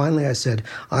finally I said,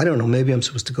 I don't know, maybe I'm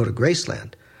supposed to go to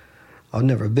Graceland. I've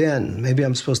never been. Maybe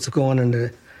I'm supposed to go on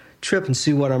a trip and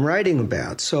see what I'm writing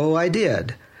about. So I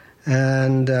did.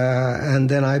 And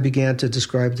then I began to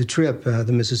describe the trip,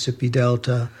 the Mississippi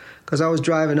Delta, because I was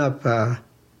driving up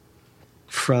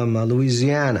from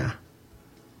Louisiana,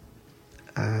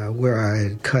 where I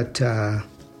had cut the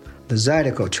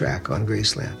Zydeco track on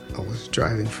Graceland. I was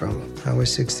driving from Highway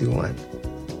 61.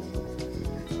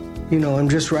 I'm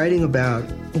just writing about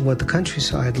what the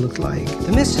countryside looked like.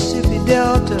 The Mississippi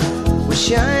Delta was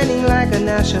shining like a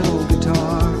national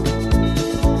guitar.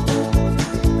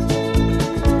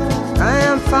 I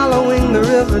am following the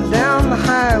river down the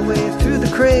highway through the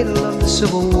cradle of the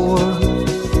Civil War.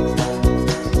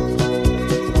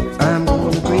 I'm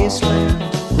going to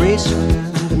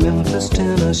Graceland, to Memphis,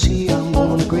 Tennessee. I'm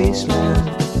going to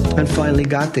Graceland. And finally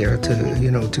got there to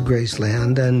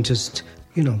Graceland and just,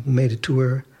 made a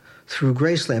tour through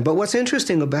Graceland. But what's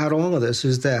interesting about all of this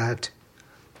is that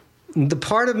the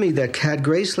part of me that had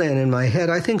Graceland in my head,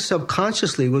 I think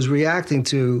subconsciously was reacting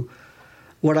to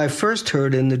what I first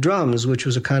heard in the drums, which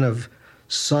was a kind of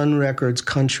Sun Records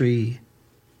country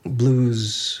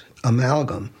blues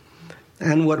amalgam.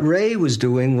 And what Ray was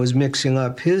doing was mixing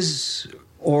up his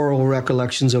oral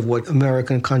recollections of what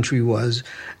American country was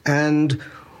and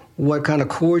what kind of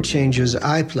chord changes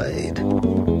I played.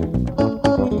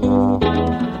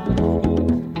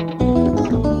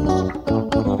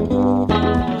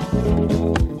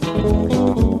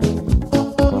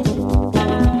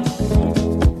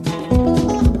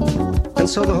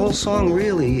 So the whole song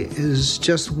really is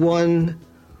just one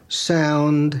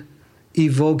sound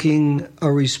evoking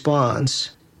a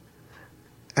response.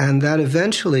 And that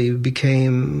eventually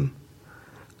became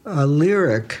a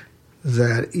lyric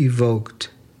that evoked,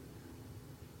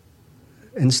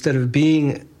 instead of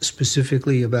being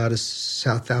specifically about a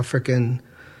South African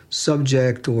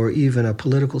subject or even a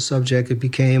political subject, it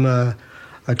became a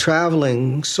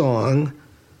traveling song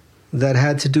that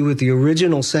had to do with the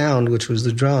original sound, which was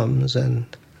the drums and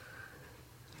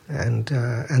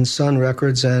Sun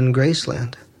Records and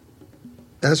Graceland.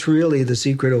 That's really the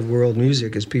secret of world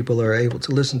music, is people are able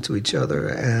to listen to each other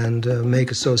and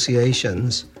make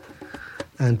associations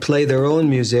and play their own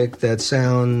music that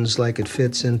sounds like it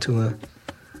fits into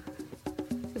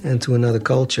another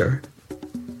culture.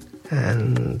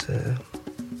 And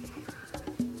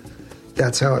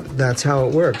That's how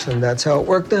it works, and that's how it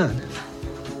worked on.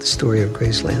 The story of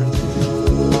Graceland.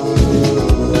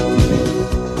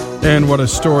 And what a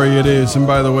story it is. And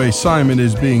by the way, Simon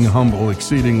is being humble,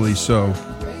 exceedingly so.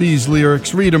 These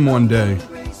lyrics, read them one day.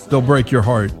 They'll break your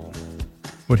heart.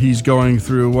 What he's going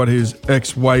through, what his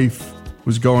ex-wife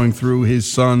was going through,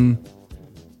 his son.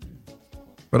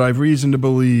 But I've reason to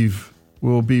believe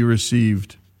will be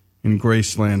received in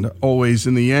Graceland. Always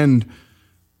in the end,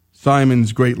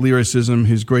 Simon's great lyricism,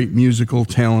 his great musical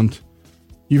talent.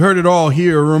 You heard it all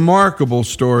here, a remarkable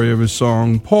story of his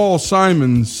song, Paul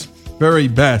Simon's very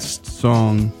best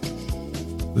song,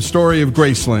 The Story of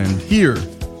Graceland, here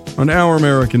on Our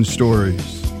American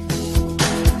Stories.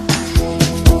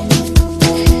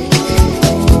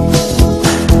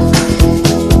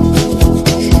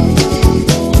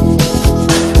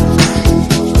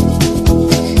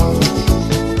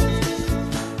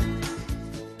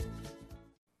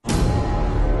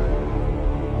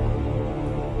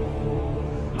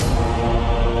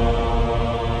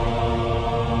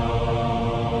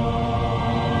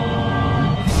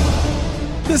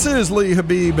 This is Lee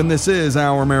Habib, and this is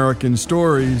Our American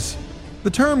Stories. The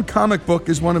term comic book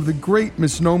is one of the great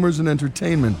misnomers in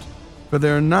entertainment, for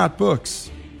they're not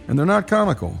books, and they're not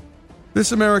comical.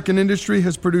 This American industry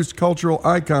has produced cultural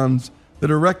icons that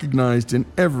are recognized in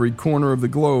every corner of the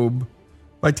globe.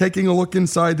 By taking a look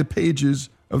inside the pages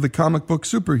of the comic book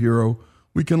superhero,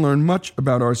 we can learn much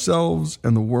about ourselves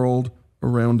and the world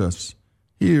around us.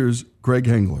 Here's Greg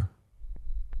Hengler.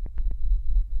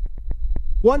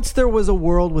 Once there was a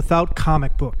world without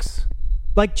comic books.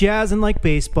 Like jazz and like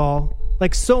baseball,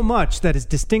 like so much that is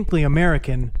distinctly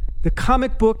American, the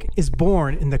comic book is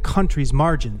born in the country's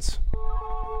margins.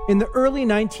 In the early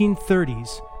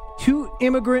 1930s, two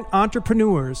immigrant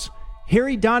entrepreneurs,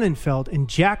 Harry Donenfeld and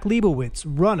Jack Leibowitz,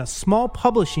 run a small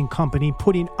publishing company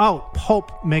putting out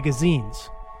pulp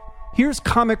magazines. Here's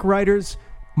comic writers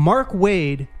Mark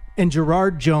Waid and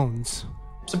Gerard Jones.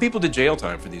 Some people did jail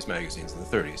time for these magazines in the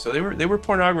 30s, so they were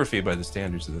pornography by the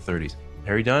standards of the 30s.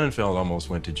 Harry Donenfeld almost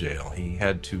went to jail. He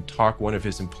had to talk one of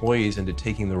his employees into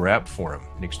taking the rap for him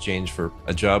in exchange for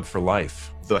a job for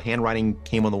life. The handwriting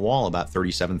came on the wall about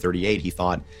 37, 38. He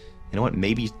thought, you know what,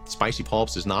 maybe Spicy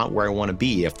Pulps is not where I want to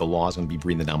be if the law is going to be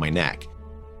breathing down my neck.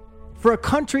 For a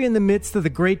country in the midst of the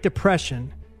Great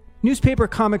Depression, newspaper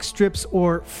comic strips,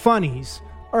 or funnies,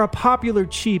 are a popular,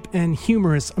 cheap, and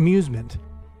humorous amusement.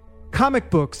 Comic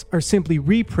books are simply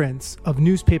reprints of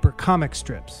newspaper comic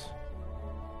strips.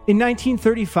 In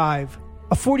 1935,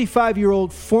 a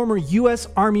 45-year-old former U.S.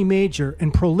 Army major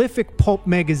and prolific pulp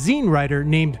magazine writer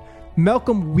named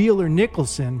Malcolm Wheeler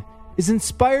Nicholson is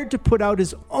inspired to put out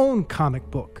his own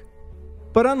comic book.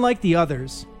 But unlike the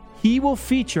others, he will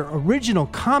feature original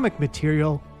comic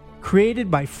material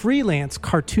created by freelance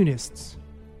cartoonists.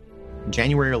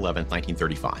 January 11th,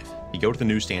 1935, you go to the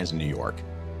newsstands in New York,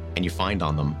 and you find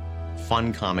on them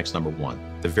Fun Comics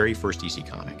 #1, the very first DC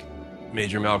comic.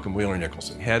 Major Malcolm Wheeler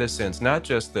Nicholson had a sense not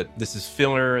just that this is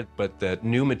filler, but that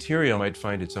new material might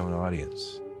find its own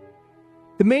audience.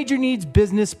 The major needs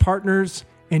business partners,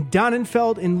 and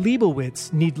Donenfeld and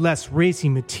Leibowitz need less racy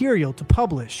material to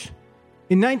publish.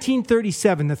 In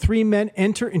 1937, the three men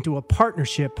enter into a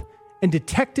partnership, and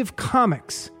Detective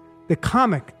Comics, the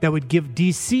comic that would give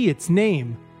DC its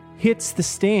name, hits the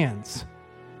stands.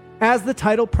 As the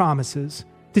title promises,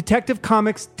 Detective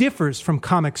Comics differs from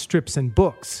comic strips and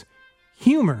books.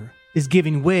 Humor is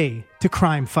giving way to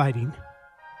crime fighting.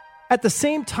 At the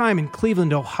same time in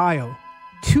Cleveland, Ohio,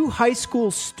 two high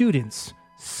school students,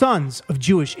 sons of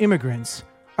Jewish immigrants,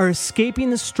 are escaping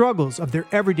the struggles of their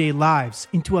everyday lives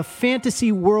into a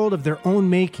fantasy world of their own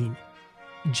making.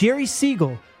 Jerry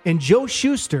Siegel and Joe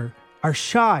Shuster are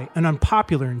shy and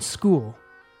unpopular in school,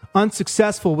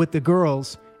 unsuccessful with the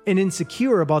girls, and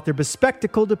insecure about their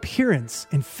bespectacled appearance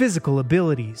and physical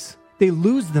abilities. They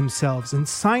lose themselves in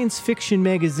science fiction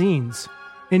magazines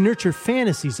and nurture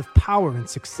fantasies of power and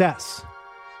success.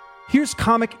 Here's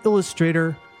comic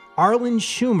illustrator Arlen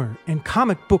Schumer and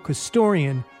comic book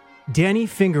historian Danny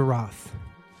Fingerroth.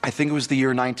 I think it was the year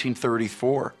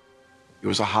 1934. It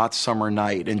was a hot summer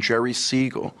night, and Jerry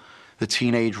Siegel, the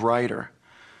teenage writer,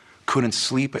 couldn't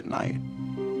sleep at night.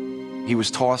 He was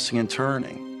tossing and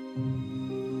turning.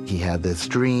 He had this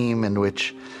dream in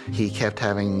which he kept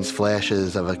having these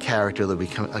flashes of a character that would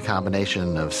become a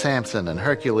combination of Samson and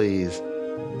Hercules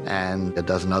and a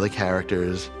dozen other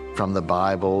characters, from the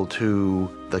Bible to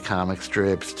the comic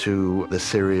strips to the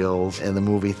serials in the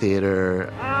movie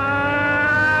theater.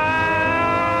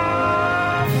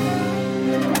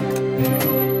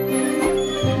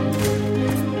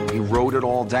 He wrote it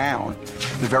all down.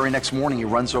 The very next morning, he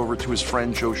runs over to his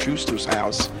friend Joe Shuster's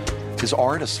house his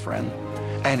artist friend,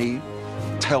 and he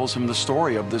tells him the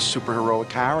story of this superheroic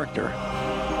character.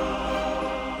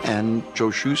 And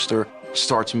Joe Shuster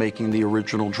starts making the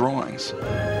original drawings.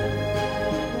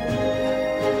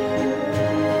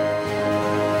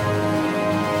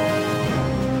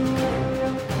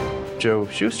 Joe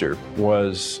Shuster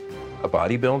was a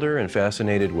bodybuilder and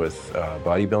fascinated with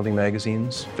bodybuilding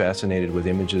magazines, fascinated with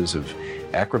images of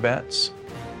acrobats,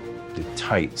 the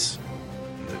tights,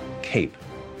 the cape.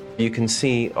 You can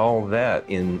see all that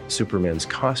in Superman's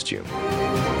costume.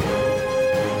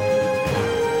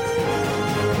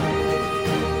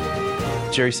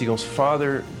 Jerry Siegel's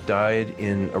father died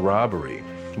in a robbery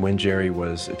when Jerry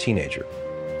was a teenager,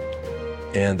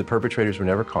 and the perpetrators were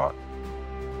never caught.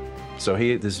 So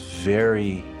he had this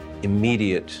very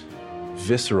immediate,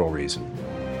 visceral reason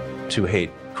to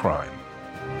hate crime.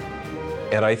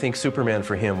 And I think Superman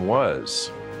for him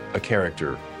was a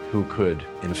character who could,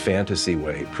 in a fantasy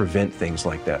way, prevent things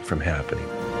like that from happening.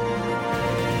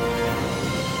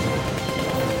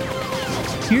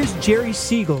 Here's Jerry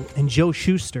Siegel and Joe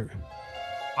Shuster.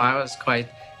 I was quite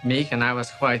meek and I was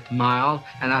quite mild,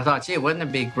 and I thought, gee, wouldn't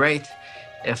it be great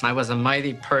if I was a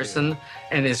mighty person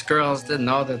and these girls didn't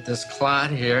know that this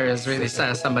clod here is really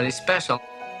somebody special.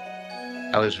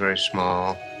 I was very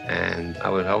small, and I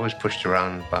was always pushed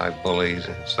around by bullies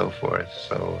and so forth,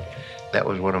 so that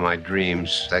was one of my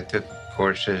dreams. I took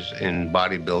courses in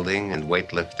bodybuilding and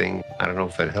weightlifting. I don't know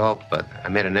if it helped, but I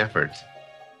made an effort.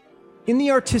 In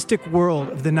the artistic world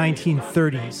of the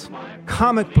 1930s,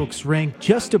 comic books ranked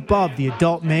just above the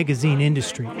adult magazine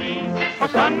industry. For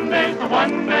Sunday's the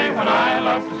one day when I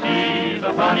love to see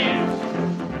the bunnies.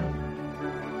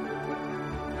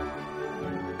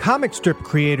 Comic strip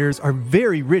creators are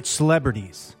very rich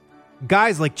celebrities.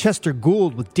 Guys like Chester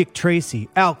Gould with Dick Tracy,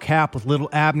 Al Cap with Little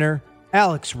Abner,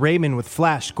 Alex Raymond with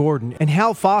Flash Gordon, and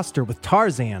Hal Foster with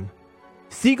Tarzan.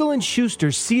 Siegel and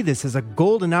Shuster see this as a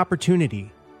golden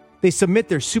opportunity. They submit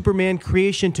their Superman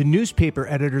creation to newspaper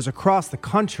editors across the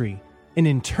country, and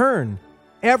in turn,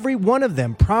 every one of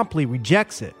them promptly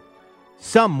rejects it,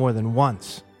 some more than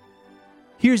once.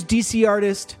 Here's DC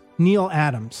artist Neil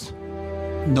Adams.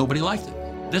 Nobody liked it.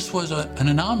 This was an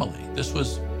anomaly.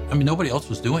 Nobody else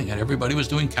was doing it. Everybody was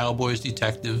doing cowboys,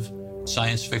 detective,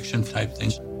 science fiction type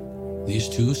things. These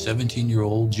two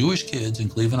 17-year-old Jewish kids in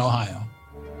Cleveland, Ohio,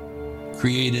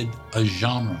 created a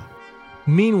genre.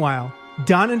 Meanwhile,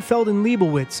 Donenfeld and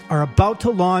Leibowitz are about to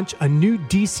launch a new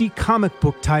DC comic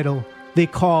book title they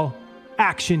call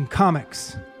Action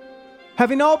Comics.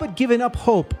 Having all but given up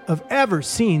hope of ever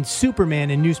seeing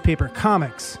Superman in newspaper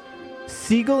comics,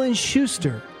 Siegel and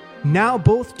Shuster, now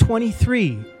both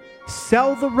 23,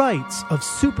 sell the rights of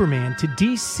Superman to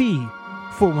DC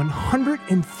for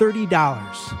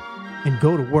 $130 and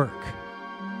go to work.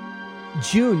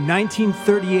 June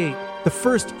 1938, the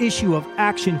first issue of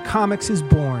Action Comics is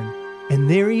born. And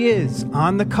there he is,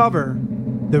 on the cover,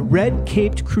 the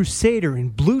red-caped crusader in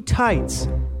blue tights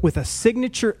with a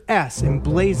signature S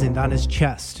emblazoned on his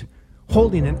chest,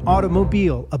 holding an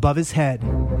automobile above his head.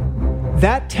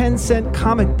 That 10-cent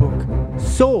comic book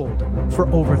sold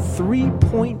for over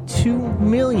 $3.2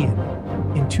 million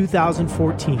in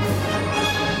 2014.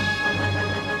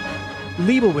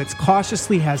 Leibowitz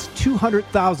cautiously has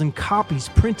 200,000 copies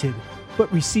printed, but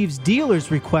receives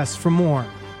dealers' requests for more.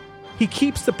 He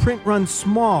keeps the print run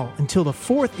small until the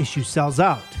 4th issue sells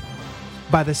out.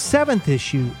 By the 7th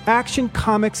issue, Action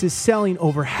Comics is selling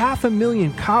over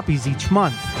 500,000 copies each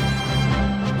month.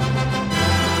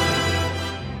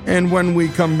 And when we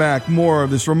come back, more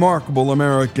of this remarkable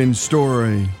American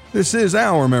story. This is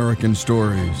Our American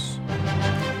Stories.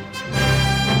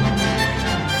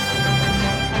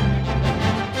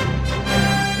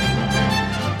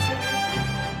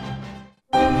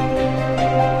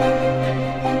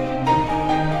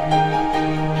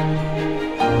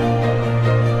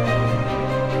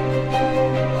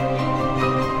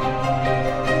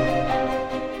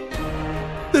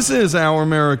 This is Our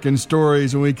American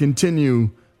Stories, and we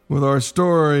continue with our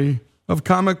story of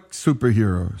comic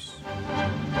superheroes.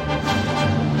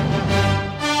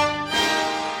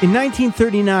 In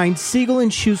 1939, Siegel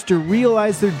and Shuster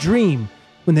realize their dream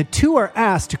when the two are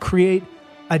asked to create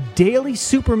a daily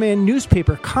Superman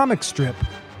newspaper comic strip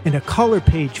and a color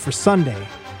page for Sunday.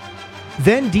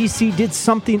 Then DC did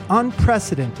something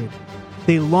unprecedented.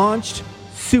 They launched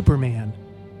Superman,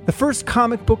 the first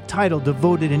comic book title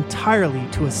devoted entirely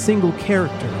to a single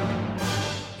character.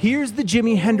 Here's the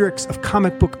Jimi Hendrix of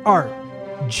comic book art,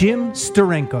 Jim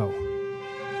Steranko.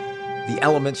 The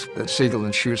elements that Siegel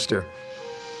and Shuster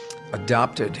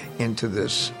adopted into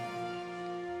this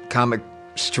comic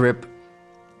strip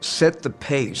set the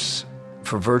pace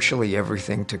for virtually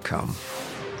everything to come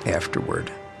afterward.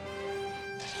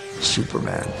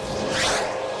 Superman.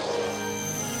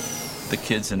 The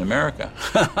kids in America,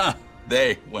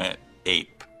 they went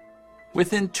ape.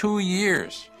 Within 2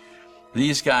 years,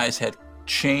 these guys had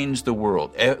changed the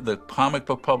world. The comic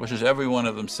book publishers, every one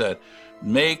of them said,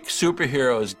 make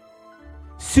superheroes.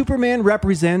 Superman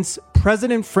represents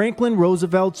President Franklin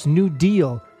Roosevelt's New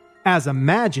Deal as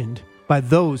imagined by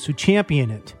those who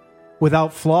champion it,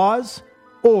 without flaws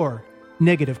or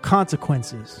negative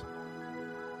consequences.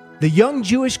 The young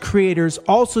Jewish creators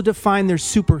also define their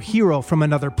superhero from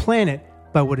another planet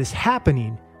by what is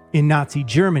happening in Nazi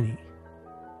Germany.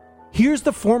 Here's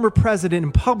the former president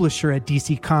and publisher at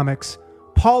DC Comics,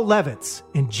 Paul Levitz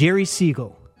and Jerry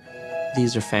Siegel.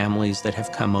 These are families that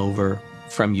have come over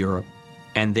from Europe,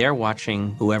 and they're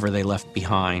watching whoever they left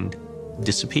behind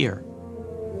disappear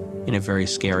in a very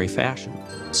scary fashion.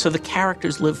 So the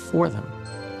characters live for them.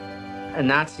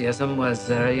 Nazism was,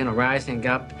 rising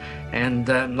up, and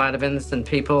a lot of innocent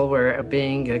people were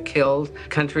being killed.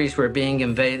 Countries were being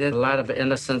invaded, a lot of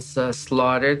innocents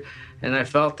slaughtered, and I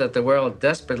felt that the world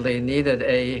desperately needed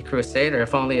a crusader,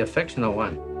 if only a fictional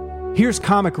one. Here's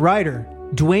comic writer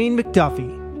Dwayne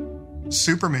McDuffie.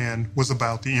 Superman was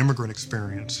about the immigrant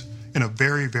experience in a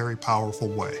very, very powerful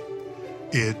way.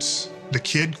 It's the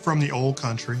kid from the old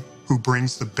country who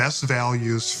brings the best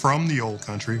values from the old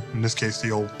country, in this case the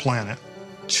old planet,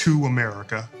 to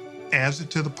America, adds it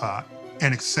to the pot,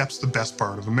 and accepts the best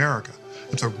part of America.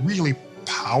 It's a really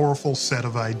powerful set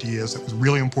of ideas that was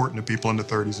really important to people in the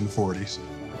 30s and 40s.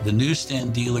 The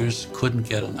newsstand dealers couldn't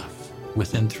get enough.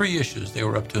 Within 3 issues, they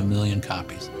were up to 1 million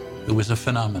copies. It was a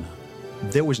phenomenon.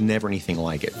 There was never anything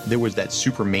like it. There was that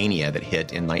Supermania that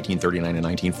hit in 1939 and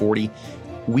 1940.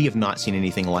 We have not seen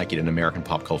anything like it in American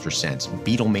pop culture since.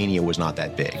 Beatlemania was not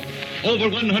that big. Over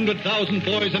 100,000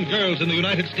 boys and girls in the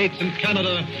United States and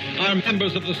Canada are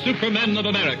members of the Supermen of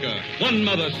America. One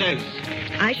mother says,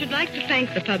 I should like to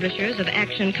thank the publishers of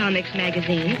Action Comics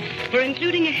magazine for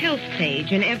including a health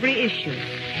page in every issue.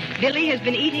 Billy has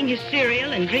been eating his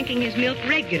cereal and drinking his milk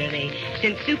regularly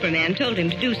since Superman told him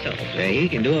to do so. He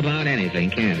can do about anything,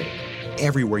 can't he?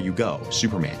 Everywhere you go,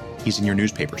 Superman. He's in your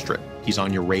newspaper strip. He's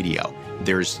on your radio.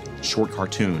 There's short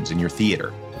cartoons in your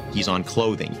theater. He's on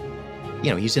clothing.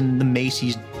 He's in the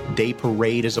Macy's Day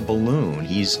Parade as a balloon.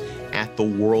 He's at the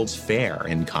World's Fair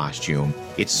in costume.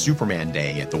 It's Superman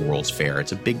Day at the World's Fair.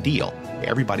 It's a big deal.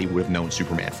 Everybody would have known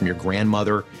Superman, from your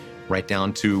grandmother right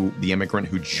down to the immigrant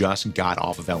who just got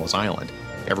off of Ellis Island.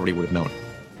 Everybody would have known.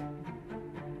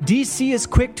 DC is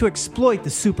quick to exploit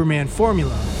the Superman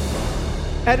formula.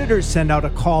 Editors send out a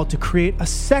call to create a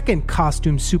second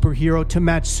costume superhero to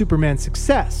match Superman's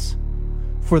success.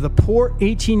 For the poor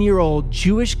 18-year-old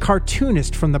Jewish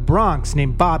cartoonist from the Bronx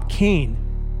named Bob Kane,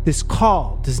 this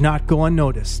call does not go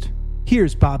unnoticed.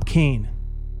 Here's Bob Kane.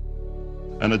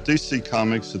 And at DC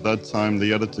Comics at that time,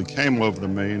 the editor came over to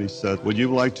me and he said, would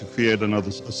you like to create another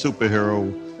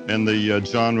superhero in the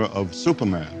genre of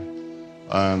Superman?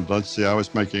 And let's see, I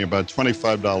was making about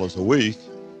 $25 a week.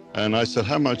 And I said,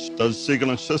 how much does Siegel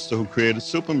and Schuster, who created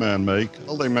Superman, make?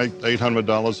 Well, they make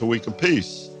 $800 a week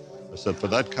apiece. I said, for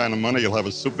that kind of money, you'll have a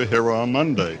superhero on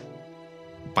Monday.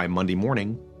 By Monday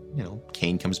morning,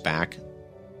 Kane comes back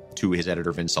to his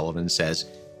editor, Vince Sullivan, and says,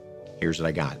 here's what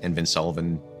I got. And Vince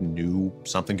Sullivan knew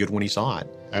something good when he saw it.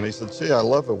 And he said, gee, I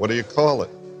love it. What do you call it?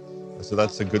 I said,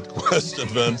 that's a good question,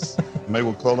 Vince. Maybe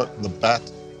we'll call it the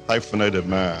Bat-Hyphenated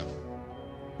Man.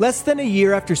 Less than a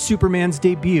year after Superman's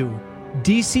debut,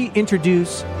 DC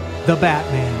introduced the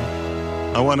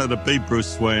Batman. I wanted to be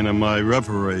Bruce Wayne in my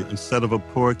reverie. Instead of a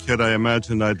poor kid, I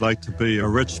imagined I'd like to be a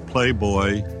rich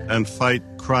playboy and fight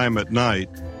crime at night.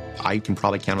 I can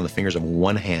probably count on the fingers of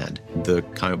one hand the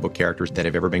comic book characters that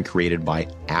have ever been created by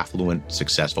affluent,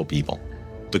 successful people.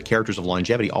 The characters of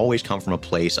longevity always come from a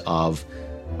place of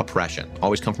oppression,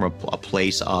 always come from a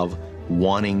place of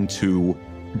wanting to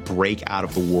break out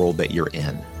of the world that you're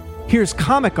in. Here's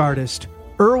comic artist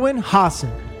Erwin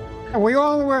Hassan. We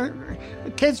all were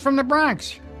kids from the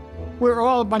Bronx. We were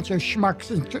all a bunch of schmucks,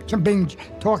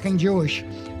 talking Jewish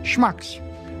schmucks.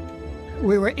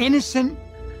 We were innocent,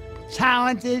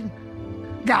 talented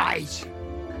guys.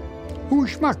 Who were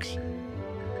schmucks?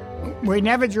 We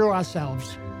never drew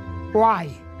ourselves. Why?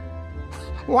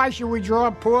 Why should we draw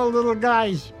poor little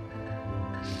guys?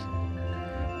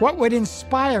 What would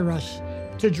inspire us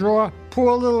to draw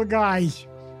poor little guys?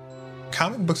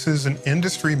 Comic books is an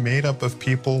industry made up of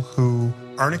people who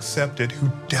aren't accepted, who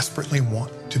desperately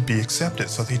want to be accepted.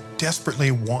 So they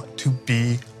desperately want to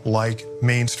be like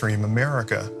mainstream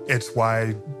America. It's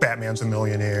why Batman's a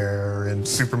millionaire and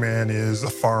Superman is a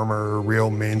farmer,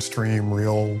 real mainstream,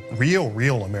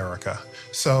 real America.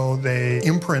 So they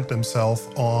imprint themselves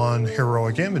on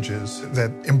heroic images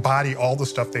that embody all the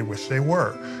stuff they wish they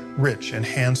were. Rich and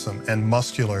handsome and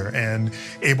muscular and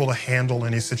able to handle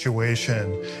any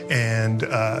situation and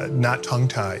not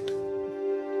tongue-tied.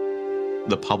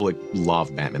 The public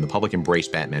loved Batman. The public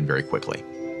embraced Batman very quickly,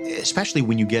 especially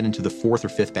when you get into the fourth or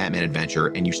fifth Batman adventure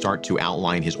and you start to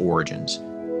outline his origins.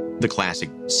 The classic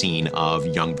scene of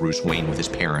young Bruce Wayne with his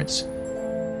parents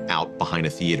out behind a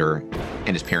theater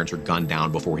and his parents are gunned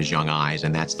down before his young eyes,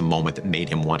 and that's the moment that made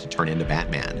him want to turn into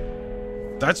Batman.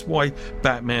 That's why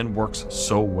Batman works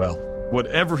so well.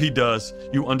 Whatever he does,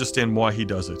 you understand why he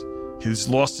does it. He's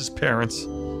lost his parents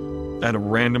at a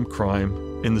random crime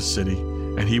in the city,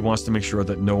 and he wants to make sure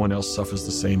that no one else suffers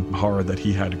the same horror that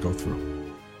he had to go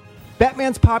through.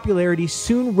 Batman's popularity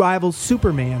soon rivals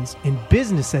Superman's, and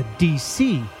business at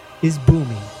DC is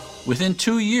booming. Within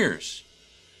 2 years,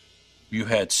 you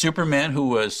had Superman, who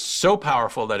was so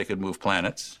powerful that he could move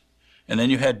planets, and then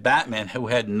you had Batman, who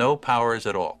had no powers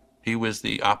at all. He was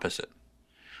the opposite.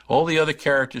 All the other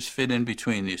characters fit in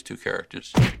between these two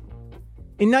characters.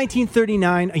 In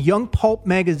 1939, a young pulp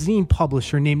magazine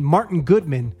publisher named Martin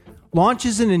Goodman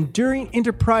launches an enduring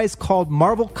enterprise called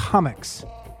Marvel Comics.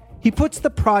 He puts the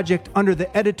project under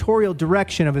the editorial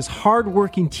direction of his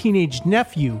hard-working teenage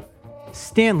nephew,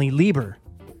 Stanley Lieber,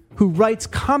 who writes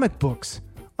comic books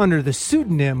under the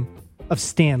pseudonym of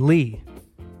Stan Lee.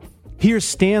 Here's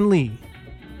Stan Lee.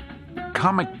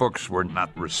 Comic books were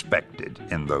not respected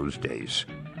in those days.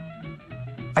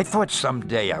 I thought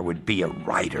someday I would be a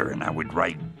writer and I would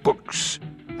write books.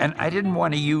 And I didn't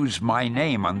want to use my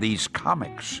name on these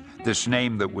comics, this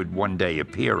name that would one day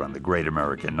appear on the Great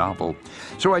American Novel.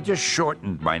 So I just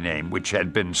shortened my name, which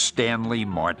had been Stanley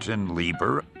Martin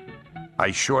Lieber.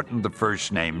 I shortened the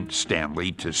first name,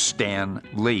 Stanley, to Stan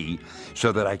Lee,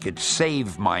 so that I could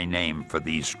save my name for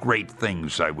these great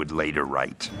things I would later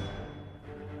write.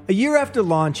 A year after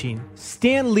launching,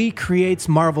 Stan Lee creates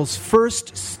Marvel's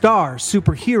first star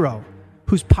superhero,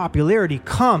 whose popularity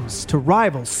comes to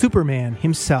rival Superman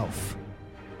himself.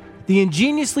 The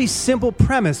ingeniously simple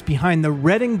premise behind the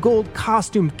red and gold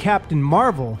costumed Captain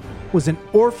Marvel was an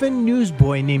orphan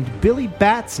newsboy named Billy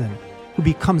Batson, who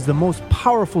becomes the most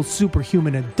powerful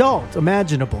superhuman adult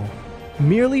imaginable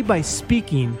merely by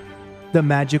speaking the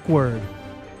magic word,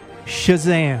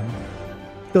 Shazam.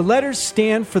 The letters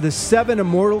stand for the 7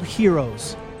 immortal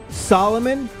heroes: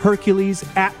 Solomon, Hercules,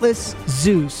 Atlas,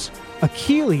 Zeus,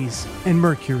 Achilles, and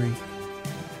Mercury.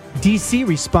 DC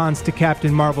responds to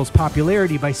Captain Marvel's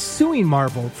popularity by suing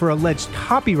Marvel for alleged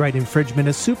copyright infringement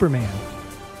of Superman.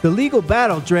 The legal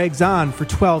battle drags on for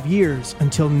 12 years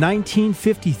until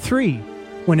 1953,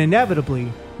 when inevitably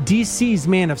DC's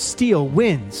Man of Steel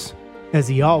wins, as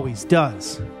he always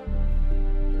does.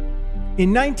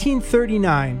 In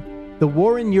 1939, the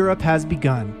war in Europe has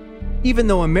begun. Even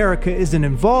though America isn't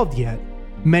involved yet,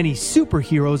 many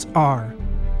superheroes are.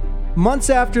 Months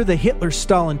after the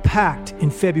Hitler-Stalin Pact in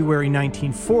February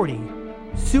 1940,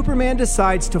 Superman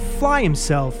decides to fly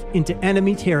himself into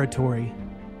enemy territory.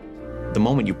 The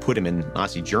moment you put him in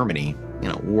Nazi Germany,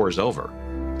 war is over.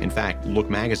 In fact, Look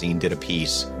magazine did a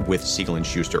piece with Siegel and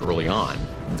Schuster early on.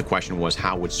 The question was,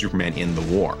 how would Superman end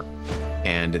the war?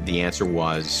 And the answer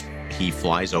was, he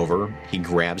flies over, he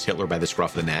grabs Hitler by the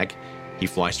scruff of the neck, he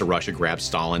flies to Russia, grabs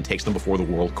Stalin, takes them before the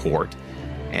World Court.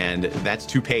 And that's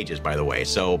 2 pages, by the way.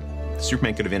 So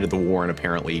Superman could have ended the war in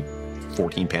apparently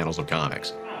 14 panels of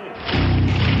comics.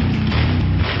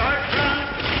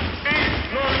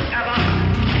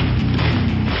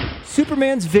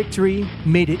 Superman's victory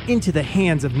made it into the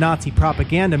hands of Nazi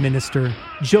propaganda minister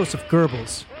Joseph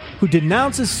Goebbels, who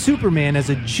denounces Superman as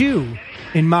a Jew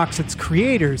and mocks its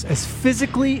creators as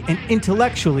physically and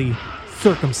intellectually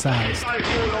circumcised.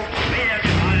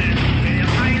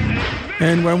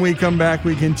 And when we come back,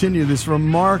 we continue this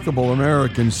remarkable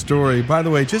American story. By the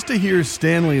way, just to hear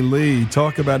Stanley Lee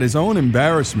talk about his own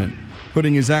embarrassment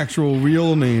putting his actual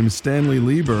real name, Stanley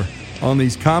Lieber, on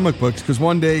these comic books, because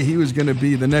one day he was going to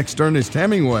be the next Ernest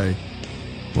Hemingway.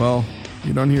 Well,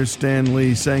 you don't hear Stan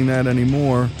Lee saying that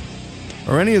anymore,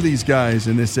 or any of these guys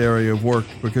in this area of work,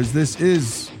 because this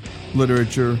is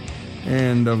literature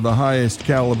and of the highest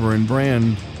caliber and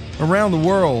brand around the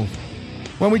world.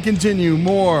 When we continue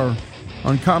more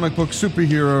on comic book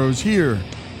superheroes here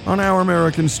on Our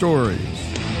American Stories.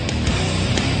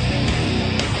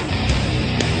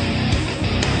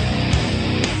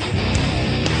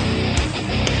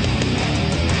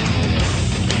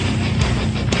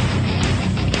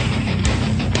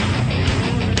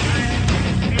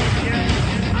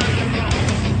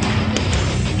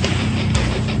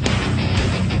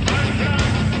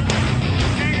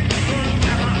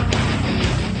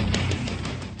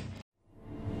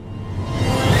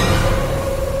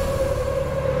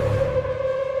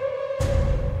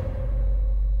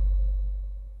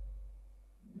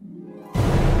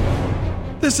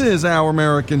 This is Our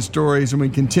American Stories, and we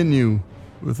continue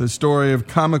with the story of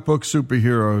comic book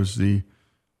superheroes, the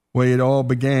way it all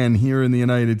began here in the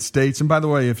United States. And by the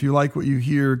way, if you like what you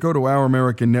hear, go to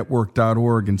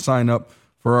OurAmericanNetwork.org and sign up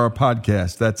for our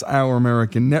podcast. That's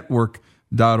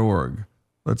OurAmericanNetwork.org.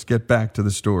 Let's get back to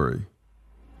the story.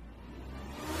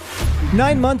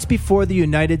 9 months before the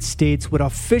United States would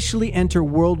officially enter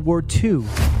World War II,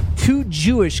 two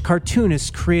Jewish cartoonists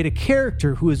create a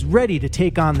character who is ready to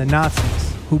take on the Nazis,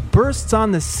 who bursts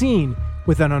on the scene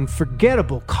with an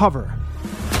unforgettable cover.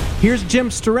 Here's Jim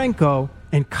Steranko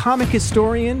and comic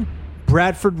historian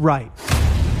Bradford Wright.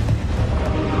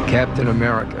 Captain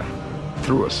America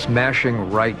threw a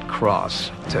smashing right cross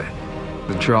to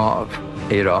the jaw of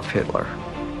Adolf Hitler.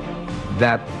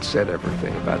 That said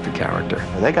everything about the character.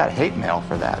 They got hate mail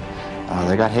for that.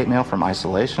 They got hate mail from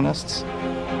isolationists.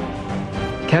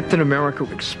 Captain America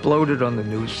exploded on the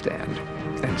newsstand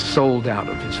and sold out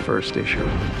of his first issue.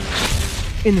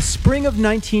 In the spring of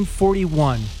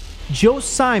 1941, Joe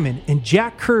Simon and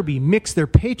Jack Kirby mixed their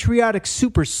patriotic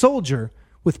super soldier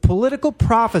with political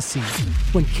prophecy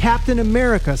when Captain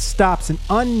America stops an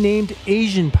unnamed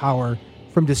Asian power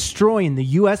from destroying the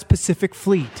U.S. Pacific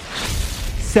Fleet.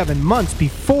 7 months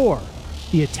before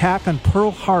the attack on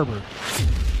Pearl Harbor.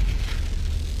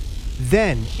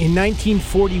 Then, in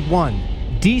 1941,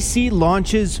 DC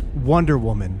launches Wonder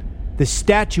Woman, the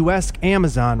statuesque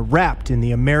Amazon wrapped in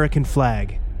the American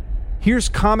flag. Here's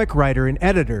comic writer and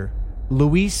editor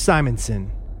Louise Simonson.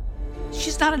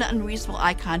 She's not an unreasonable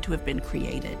icon to have been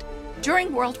created.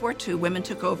 During World War II, women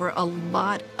took over a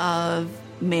lot of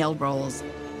male roles.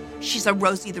 She's a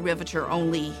Rosie the Riveter,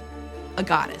 only a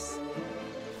goddess.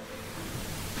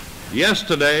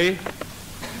 Yesterday,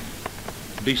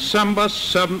 December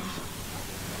 7th,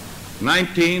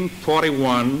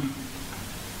 1941,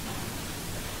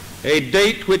 a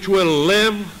date which will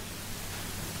live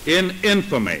in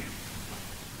infamy.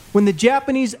 When the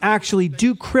Japanese actually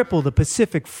do cripple the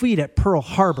Pacific Fleet at Pearl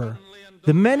Harbor,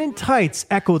 the men in tights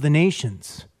echo the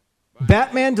nations.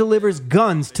 Batman delivers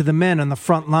guns to the men on the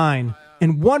front line,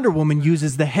 and Wonder Woman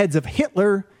uses the heads of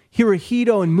Hitler,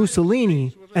 Hirohito, and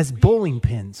Mussolini as bowling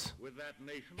pins.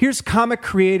 Here's comic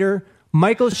creator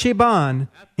Michael Chabon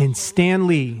and Stan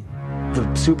Lee. The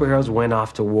superheroes went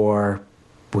off to war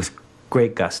with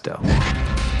great gusto.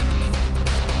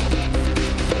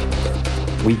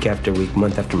 Week after week,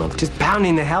 month after month, just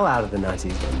pounding the hell out of the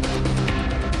Nazis.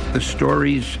 The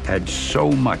stories had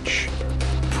so much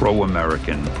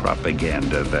pro-American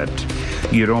propaganda that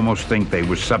you'd almost think they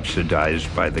were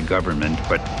subsidized by the government,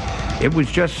 but it was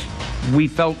just, we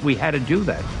felt we had to do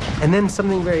that. And then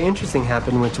something very interesting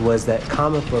happened, which was that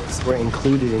comic books were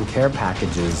included in care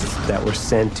packages that were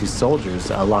sent to soldiers,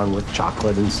 along with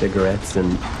chocolate and cigarettes,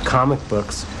 and comic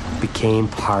books became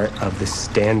part of the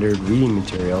standard reading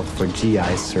material for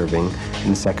GIs serving in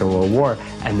the Second World War,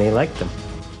 and they liked them.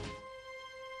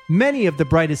 Many of the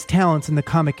brightest talents in the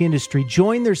comic industry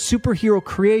join their superhero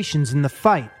creations in the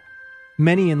fight.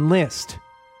 Many enlist.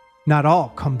 Not all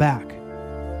come back.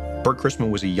 Burt Christman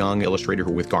was a young illustrator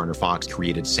who, with Gardner Fox,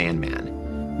 created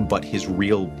Sandman. But his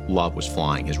real love was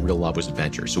flying. His real love was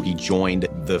adventure. So he joined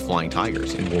the Flying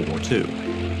Tigers in World War II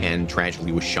and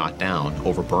tragically was shot down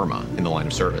over Burma in the line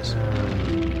of service.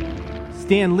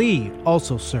 Stan Lee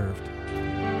also served.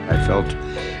 I felt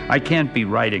I can't be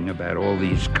writing about all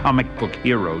these comic book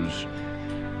heroes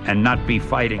and not be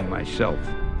fighting myself.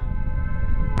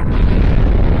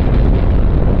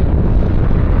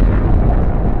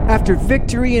 After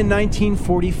victory in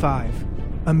 1945,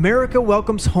 America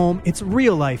welcomes home its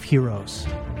real-life heroes.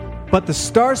 But the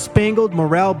star-spangled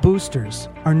morale boosters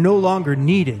are no longer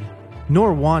needed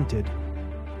nor wanted.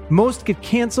 Most get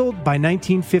canceled by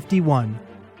 1951,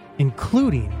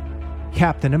 including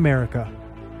Captain America.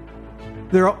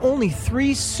 There are only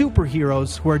 3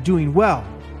 superheroes who are doing well: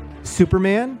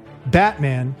 Superman,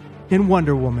 Batman, and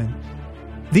Wonder Woman.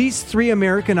 These 3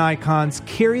 American icons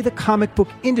carry the comic book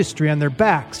industry on their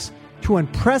backs to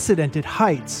unprecedented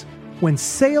heights when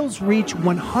sales reach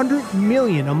 100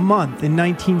 million a month in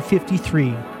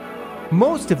 1953.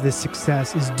 Most of this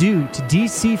success is due to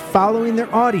DC following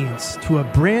their audience to a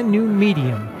brand new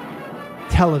medium,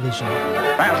 television.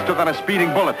 Faster than a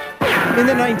speeding bullet. In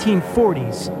the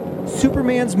 1940s,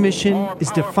 Superman's mission is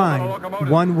defined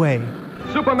one way.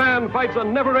 Superman fights a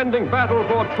never-ending battle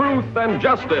for truth and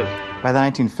justice. By the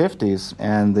 1950s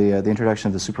and the introduction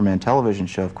of the Superman television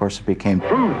show, of course, it became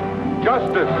Truth,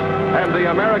 justice, and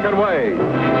the American way.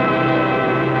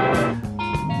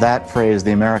 That phrase,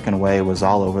 the American way, was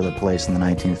all over the place in the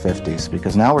 1950s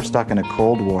because now we're stuck in a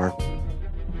Cold War.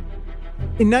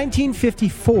 In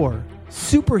 1954,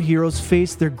 superheroes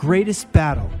faced their greatest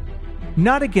battle.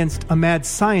 not against a mad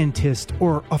scientist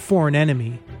or a foreign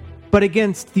enemy, but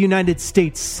against the United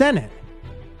States Senate.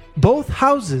 Both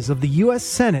houses of the U.S.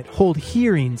 Senate hold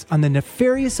hearings on the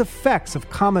nefarious effects of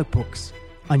comic books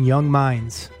on young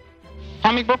minds.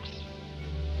 Comic books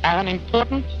are an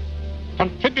important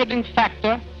contributing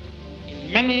factor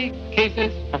in many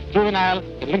cases of juvenile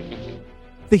delinquency.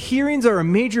 The hearings are a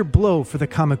major blow for the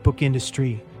comic book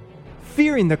industry.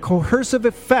 Fearing the coercive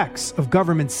effects of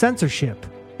government censorship,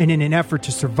 and in an effort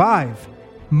to survive,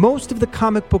 most of the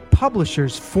comic book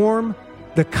publishers form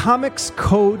the Comics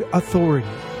Code Authority,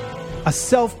 a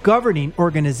self-governing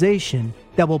organization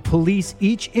that will police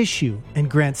each issue and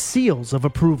grant seals of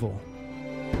approval.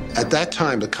 At that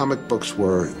time, the comic books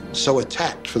were so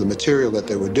attacked for the material that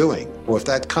they were doing. Or if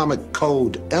that comic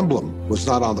code emblem was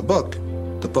not on the book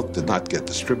did not get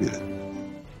distributed.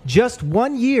 Just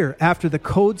 1 year after the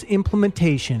code's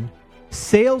implementation,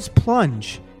 sales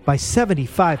plunge by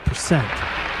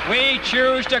 75%. We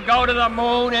choose to go to the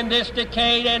moon in this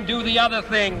decade and do the other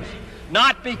things,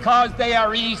 not because they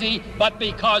are easy, but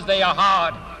because they are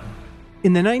hard.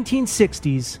 In the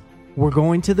 1960s, we're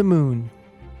going to the moon.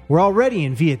 We're already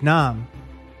in Vietnam.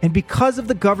 And because of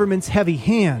the government's heavy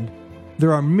hand,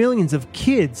 there are millions of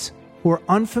kids who are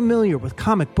unfamiliar with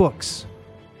comic books.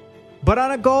 But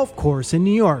on a golf course in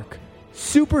New York,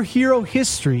 superhero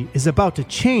history is about to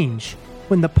change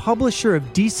when the publisher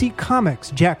of DC Comics,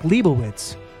 Jack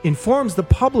Leibowitz, informs the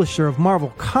publisher of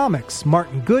Marvel Comics,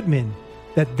 Martin Goodman,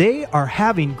 that they are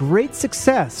having great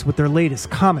success with their latest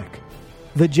comic,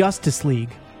 The Justice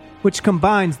League, which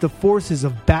combines the forces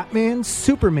of Batman,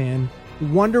 Superman,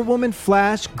 Wonder Woman,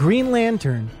 Flash, Green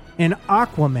Lantern, and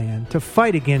Aquaman to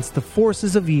fight against the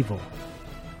forces of evil.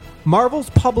 Marvel's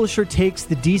publisher takes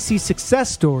the DC success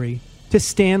story to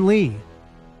Stan Lee.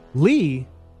 Lee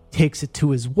takes it to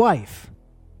his wife.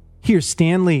 Here's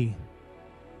Stan Lee.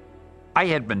 I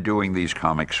had been doing these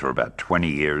comics for about 20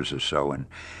 years or so, and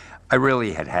I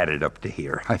really had it up to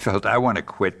here. I felt I want to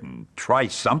quit and try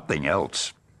something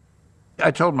else.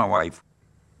 I told my wife.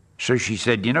 So she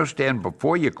said, you know, Stan,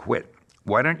 before you quit,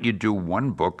 why don't you do one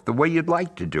book the way you'd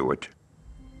like to do it?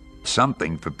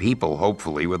 Something for people,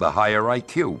 hopefully, with a higher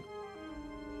IQ.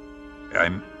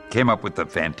 I came up with the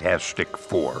Fantastic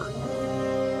Four.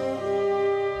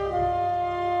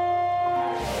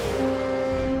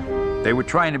 They were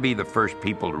trying to be the first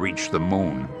people to reach the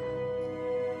moon.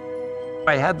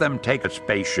 I had them take a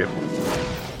spaceship.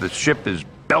 The ship is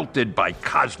belted by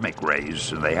cosmic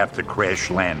rays, and they have to crash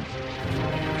land.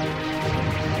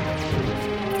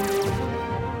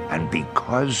 And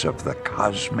because of the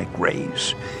cosmic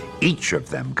rays, each of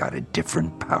them got a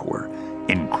different power.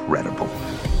 Incredible.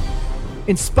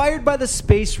 Inspired by the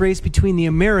space race between the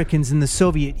Americans and the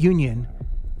Soviet Union,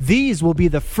 these will be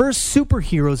the first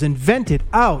superheroes invented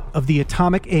out of the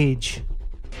atomic age.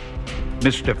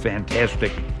 Mr.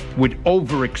 Fantastic would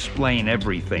over-explain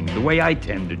everything, the way I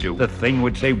tend to do. The Thing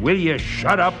would say, will you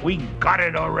shut up? We got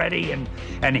it already.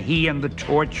 And he and the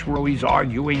Torch were always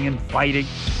arguing and fighting.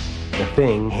 The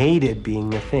Thing hated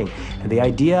being the Thing. And the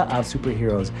idea of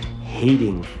superheroes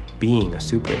hating being a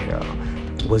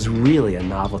superhero was really a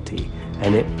novelty.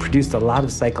 And it produced a lot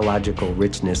of psychological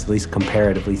richness, at least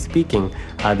comparatively speaking,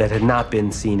 that had not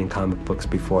been seen in comic books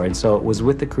before. And so it was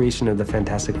with the creation of the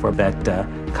Fantastic Four that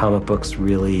comic books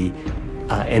really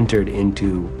entered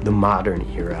into the modern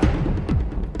era.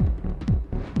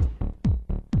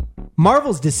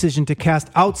 Marvel's decision to cast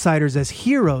outsiders as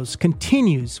heroes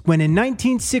continues when in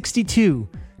 1962,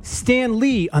 Stan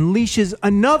Lee unleashes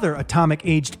another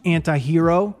atomic-aged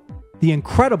anti-hero, the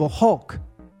Incredible Hulk.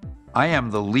 I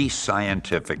am the least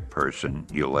scientific person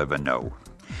you'll ever know.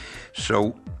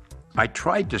 So I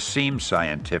tried to seem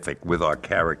scientific with our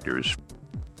characters.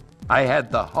 I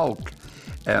had the Hulk.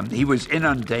 He was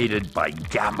inundated by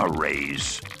gamma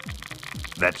rays.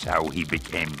 That's how he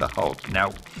became the Hulk.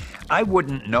 Now, I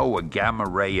wouldn't know a gamma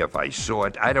ray if I saw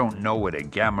it. I don't know what a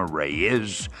gamma ray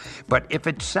is. But if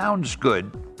it sounds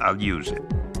good, I'll use it.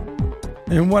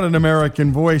 And what an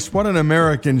American voice, what an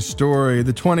American story.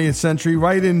 The 20th century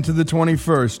right into the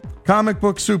 21st. Comic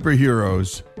book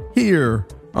superheroes, here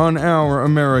on Our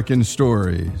American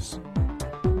Stories.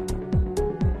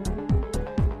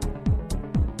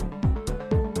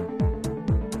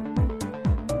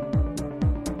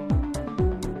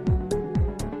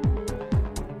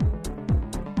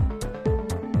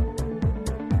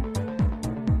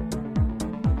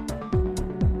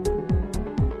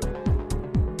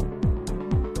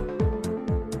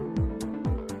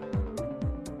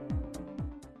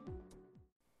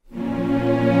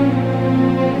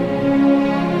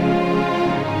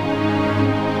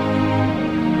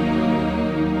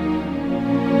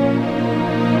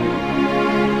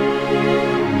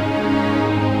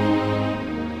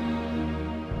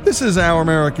 This is Our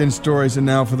American Stories, and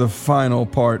now for the final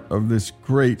part of this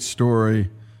great story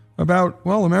about,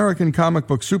 well, American comic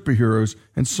book superheroes,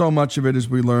 and so much of it, as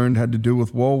we learned, had to do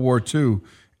with World War II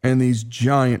and these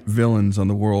giant villains on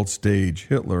the world stage,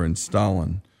 Hitler and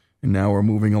Stalin. And now we're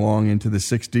moving along into the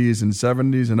 60s and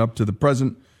 70s and up to the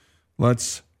present.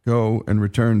 Let's go and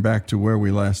return back to where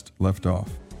we last left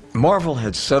off. Marvel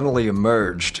had suddenly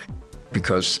emerged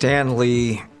because Stan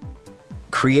Lee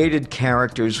created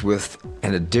characters with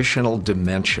an additional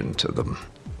dimension to them.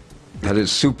 That is,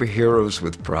 superheroes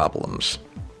with problems.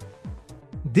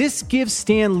 This gives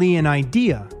Stan Lee an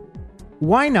idea.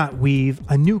 Why not weave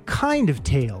a new kind of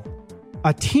tale?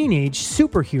 A teenage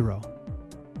superhero.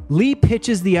 Lee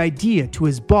pitches the idea to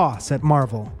his boss at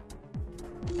Marvel.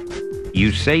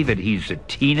 You say that he's a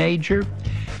teenager?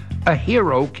 A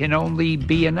hero can only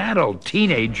be an adult.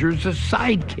 Teenagers are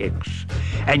sidekicks.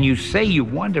 And you say you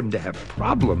want him to have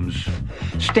problems.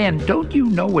 Stan, don't you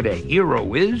know what a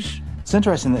hero is? It's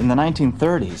interesting that in the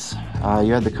 1930s,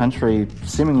 you had the country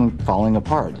seemingly falling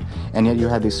apart, and yet you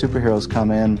had these superheroes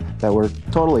come in that were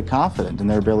totally confident in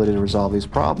their ability to resolve these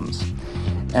problems.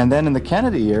 And then in the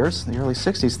Kennedy years, the early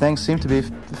 60s, things seemed to be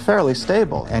fairly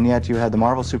stable, and yet you had the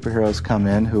Marvel superheroes come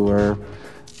in who were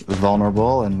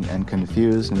vulnerable and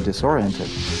confused and disoriented.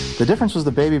 The difference was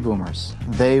the baby boomers.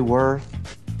 They were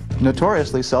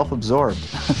notoriously self-absorbed.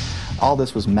 All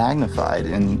this was magnified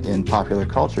in popular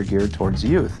culture geared towards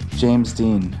youth. James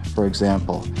Dean, for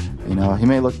example, you know, he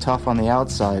may look tough on the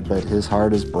outside, but his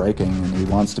heart is breaking and he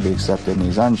wants to be accepted and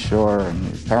he's unsure and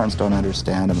his parents don't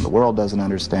understand him and the world doesn't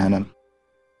understand him.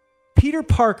 Peter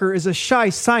Parker is a shy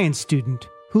science student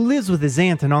who lives with his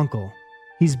aunt and uncle.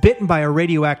 He's bitten by a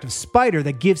radioactive spider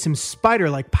that gives him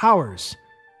spider-like powers.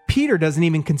 Peter doesn't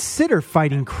even consider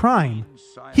fighting crime.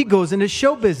 He goes into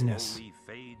show business.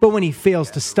 But when he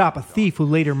fails to stop a thief who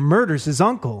later murders his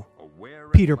uncle,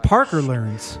 Peter Parker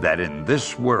learns that in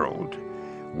this world,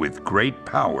 with great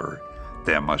power,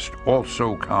 there must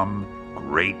also come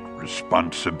great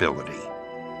responsibility.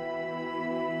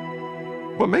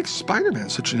 What makes Spider-Man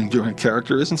such an enduring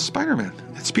character isn't Spider-Man,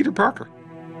 it's Peter Parker.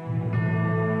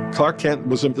 Clark Kent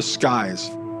was a disguise.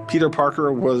 Peter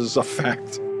Parker was a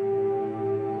fact.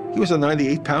 He was a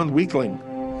 98-pound weakling.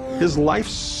 His life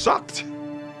sucked.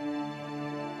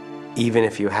 Even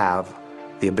if you have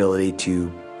the ability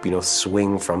to,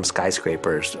 swing from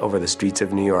skyscrapers over the streets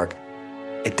of New York,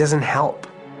 it doesn't help.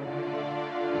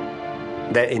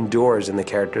 That endures in the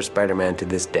character Spider-Man to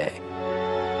this day.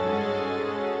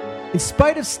 In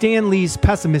spite of Stan Lee's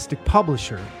pessimistic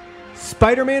publisher,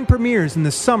 Spider-Man premieres in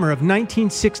the summer of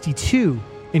 1962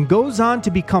 and goes on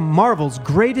to become Marvel's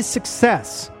greatest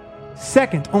success,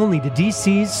 second only to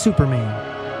DC's Superman.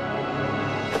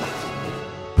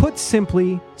 Put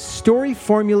simply, story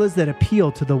formulas that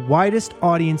appeal to the widest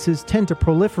audiences tend to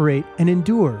proliferate and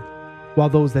endure, while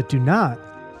those that do not,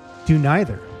 do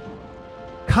neither.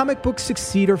 Comic books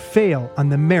succeed or fail on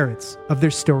the merits of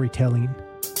their storytelling.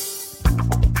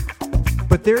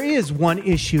 But there is one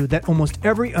issue that almost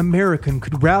every American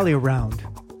could rally around: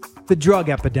 the drug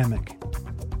epidemic.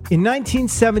 In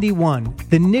 1971,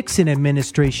 the Nixon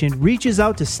administration reaches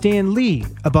out to Stan Lee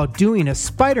about doing a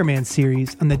Spider-Man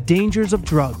series on the dangers of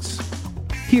drugs.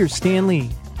 Here's Stan Lee.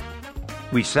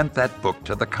 We sent that book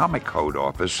to the Comic Code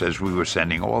office as we were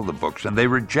sending all the books, and they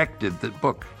rejected the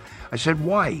book. I said,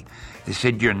 why? They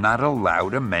said, you're not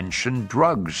allowed to mention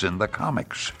drugs in the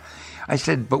comics. I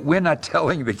said, but we're not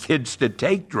telling the kids to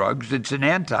take drugs. It's an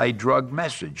anti-drug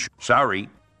message. Sorry.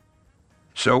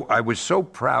 So I was so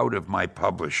proud of my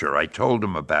publisher. I told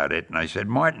him about it, and I said,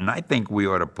 Martin, I think we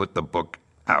ought to put the book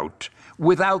out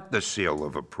without the seal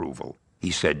of approval. He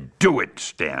said, do it,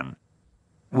 Stan.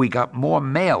 We got more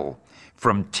mail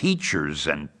from teachers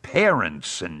and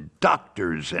parents and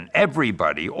doctors and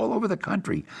everybody all over the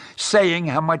country saying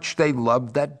how much they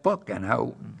loved that book and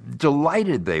how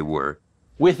delighted they were.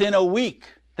 Within a week,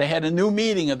 they had a new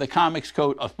meeting of the Comics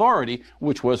Code Authority,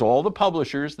 which was all the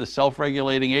publishers, the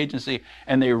self-regulating agency,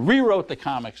 and they rewrote the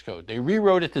Comics Code. They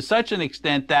rewrote it to such an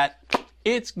extent that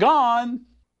it's gone.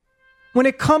 When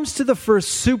it comes to the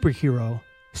first superhero,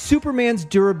 Superman's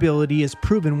durability is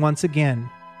proven once again,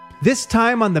 this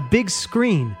time on the big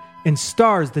screen, and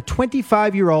stars the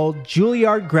 25-year-old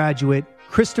Juilliard graduate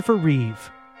Christopher Reeve.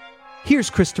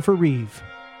 Here's Christopher Reeve.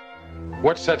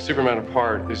 What sets Superman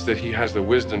apart is that he has the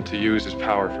wisdom to use his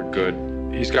power for good.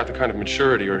 He's got the kind of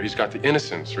maturity, or he's got the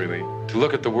innocence, really, to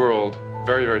look at the world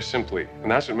very, very simply. And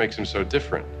that's what makes him so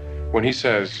different. When he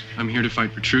says, I'm here to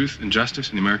fight for truth and justice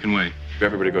in the American way,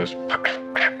 everybody goes,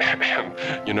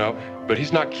 but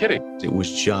he's not kidding. It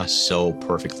was just so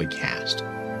perfectly cast.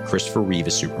 Christopher Reeve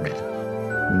as Superman.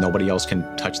 Nobody else can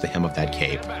touch the hem of that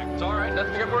cape. It's all right,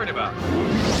 nothing to get worried about.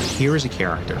 Here is a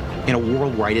character in a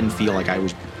world where I didn't feel like I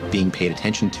was being paid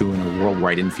attention to, in a world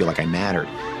where I didn't feel like I mattered.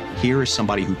 Here is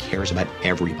somebody who cares about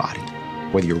everybody.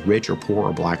 Whether you're rich or poor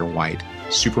or black or white,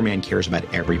 Superman cares about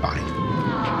everybody.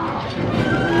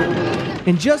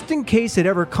 And just in case it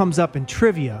ever comes up in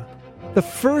trivia, the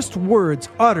first words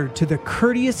uttered to the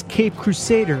courteous Cape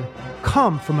Crusader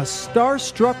come from a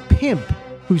starstruck pimp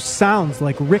who sounds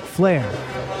like Ric Flair.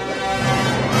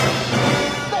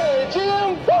 Hey,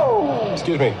 Jim! Whoa!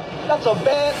 Excuse me. That's a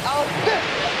bad outfit!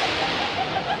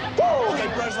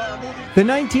 The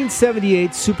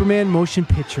 1978 Superman motion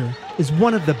picture is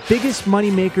one of the biggest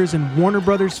moneymakers in Warner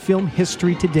Brothers film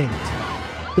history to date.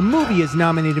 The movie is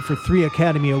nominated for 3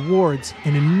 Academy Awards,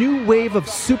 and a new wave of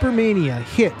Supermania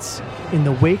hits in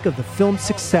the wake of the film's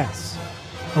success.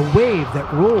 A wave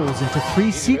that rolls into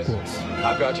 3 sequels.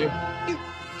 I've got you.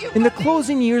 In the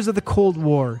closing years of the Cold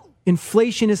War,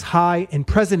 inflation is high, and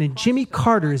President Jimmy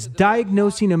Carter is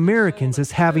diagnosing Americans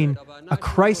as having a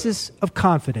crisis of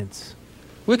confidence.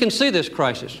 We can see this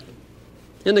crisis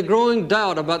in the growing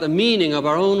doubt about the meaning of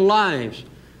our own lives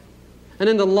and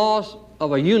in the loss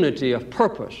of a unity of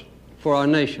purpose for our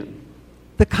nation.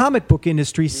 The comic book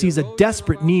industry sees a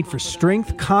desperate need for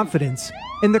strength, confidence,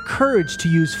 and the courage to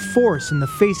use force in the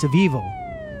face of evil.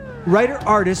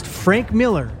 Writer-artist Frank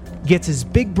Miller gets his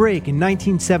big break in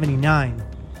 1979,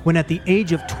 when at the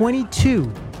age of 22,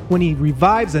 when he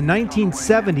revives a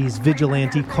 1970s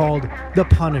vigilante called The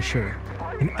Punisher,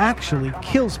 and actually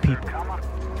kills people.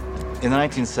 In the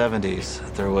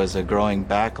 1970s, there was a growing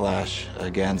backlash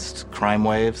against crime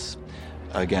waves,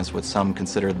 against what some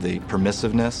considered the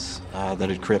permissiveness that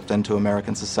had crept into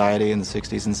American society in the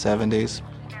 60s and 70s.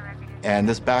 And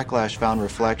this backlash found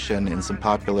reflection in some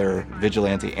popular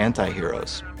vigilante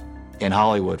anti-heroes. In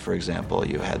Hollywood, for example,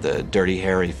 you had the Dirty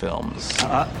Harry films.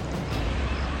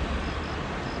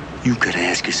 You gotta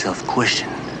ask yourself a question.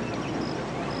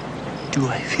 Do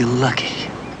I feel lucky?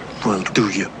 Well, do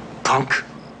you, punk?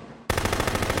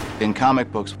 In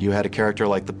comic books, you had a character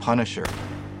like the Punisher.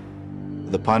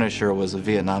 The Punisher was a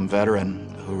Vietnam veteran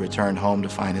who returned home to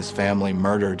find his family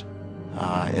murdered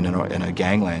in a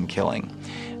gangland killing.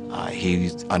 He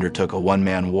undertook a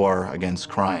one-man war against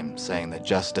crime, saying that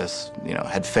justice,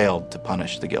 had failed to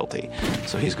punish the guilty.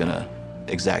 So he's going to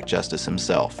exact justice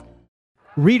himself.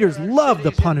 Readers love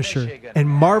The Punisher, and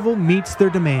Marvel meets their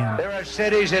demand. There are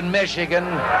cities in Michigan.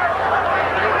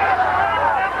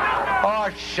 Oh,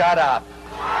 shut up.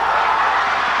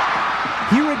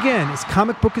 Here again is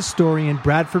comic book historian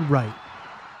Bradford Wright.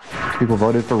 People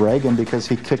voted for Reagan because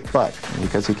he kicked butt,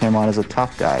 because he came on as a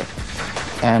tough guy.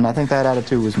 And I think that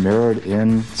attitude was mirrored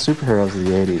in superheroes of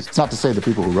the 80s. It's not to say the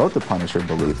people who wrote The Punisher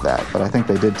believed that, but I think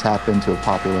they did tap into a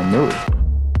popular mood.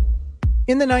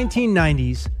 In the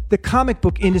 1990s, the comic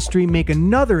book industry make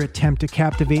another attempt to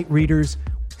captivate readers.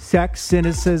 Sex,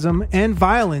 cynicism, and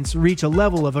violence reach a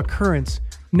level of occurrence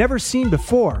never seen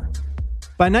before.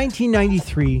 By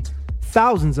 1993,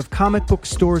 thousands of comic book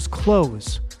stores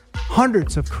close.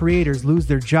 Hundreds of creators lose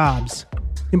their jobs.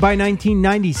 And by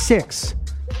 1996,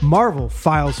 Marvel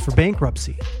files for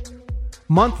bankruptcy.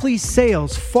 Monthly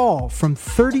sales fall from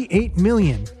 38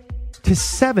 million to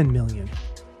 7 million.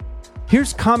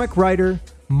 Here's comic writer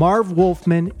Marv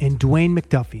Wolfman and Dwayne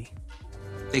McDuffie.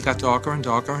 They got darker and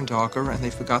darker and darker, and they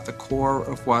forgot the core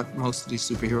of what most of these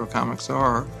superhero comics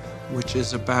are, which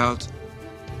is about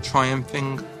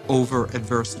triumphing over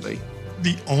adversity.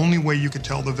 The only way you could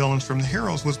tell the villains from the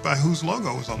heroes was by whose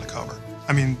logo was on the cover.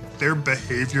 I mean, their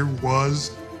behavior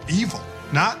was evil,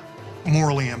 not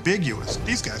morally ambiguous.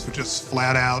 These guys were just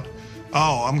flat out,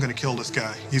 oh, I'm going to kill this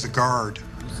guy. He's a guard.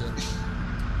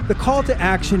 The call to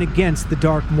action against the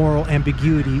dark moral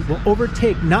ambiguity will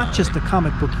overtake not just the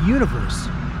comic book universe,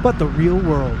 but the real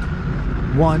world.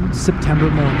 One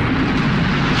September morning.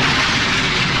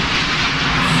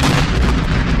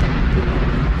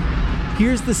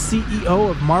 Here's the CEO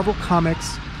of Marvel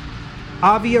Comics,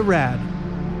 Avi Arad.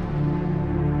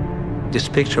 This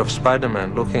picture of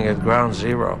Spider-Man looking at Ground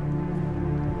Zero,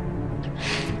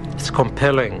 it's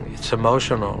compelling, it's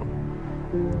emotional.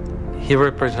 He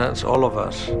represents all of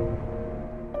us.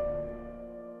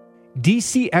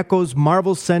 DC echoes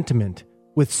Marvel's sentiment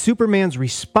with Superman's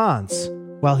response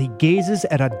while he gazes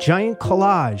at a giant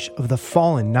collage of the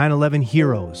fallen 9/11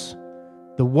 heroes.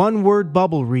 The one-word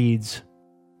bubble reads,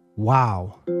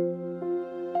 wow.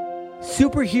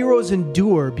 Superheroes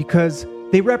endure because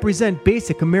they represent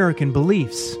basic American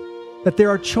beliefs, that there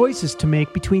are choices to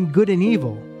make between good and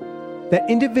evil, that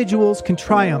individuals can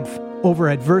triumph over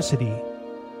adversity.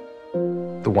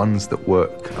 The ones that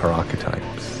work are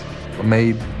archetypes,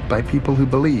 made by people who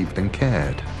believed and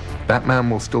cared. Batman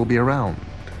will still be around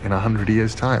in 100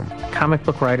 years' time. Comic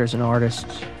book writers and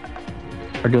artists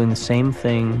are doing the same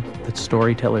thing that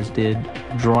storytellers did,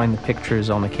 drawing the pictures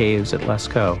on the caves at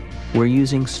Lascaux. We're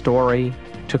using story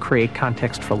to create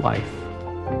context for life.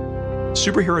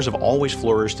 Superheroes have always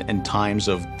flourished in times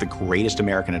of the greatest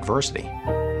American adversity.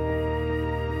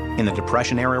 In the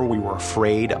Depression era, we were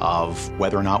afraid of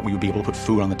whether or not we would be able to put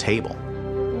food on the table.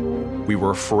 We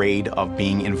were afraid of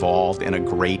being involved in a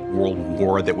great world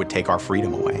war that would take our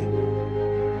freedom away.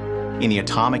 In the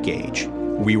atomic age,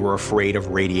 we were afraid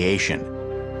of radiation.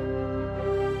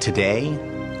 Today,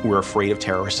 we're afraid of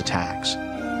terrorist attacks.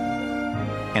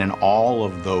 And in all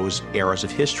of those eras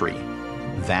of history,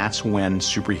 that's when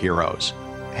superheroes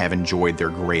have enjoyed their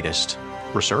greatest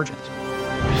resurgence.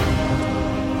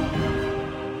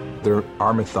 They're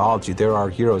our mythology, they're our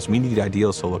heroes. We need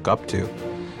ideals to look up to.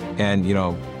 And, you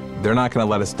know, they're not going to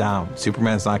let us down.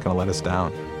 Superman's not going to let us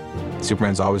down.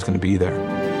 Superman's always going to be there.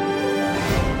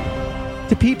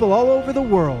 To people all over the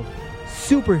world,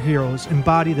 superheroes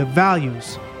embody the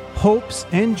values, hopes,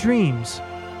 and dreams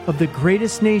of the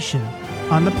greatest nation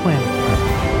on the planet.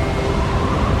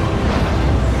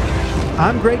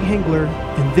 I'm Greg Hengler,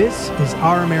 and this is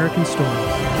Our American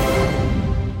Stories.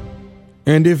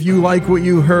 And if you like what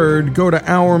you heard, go to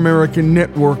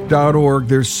OurAmericanNetwork.org.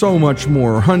 There's so much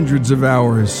more, hundreds of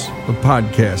hours of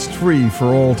podcasts free for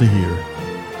all to hear.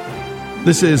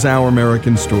 This is Our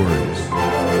American Stories.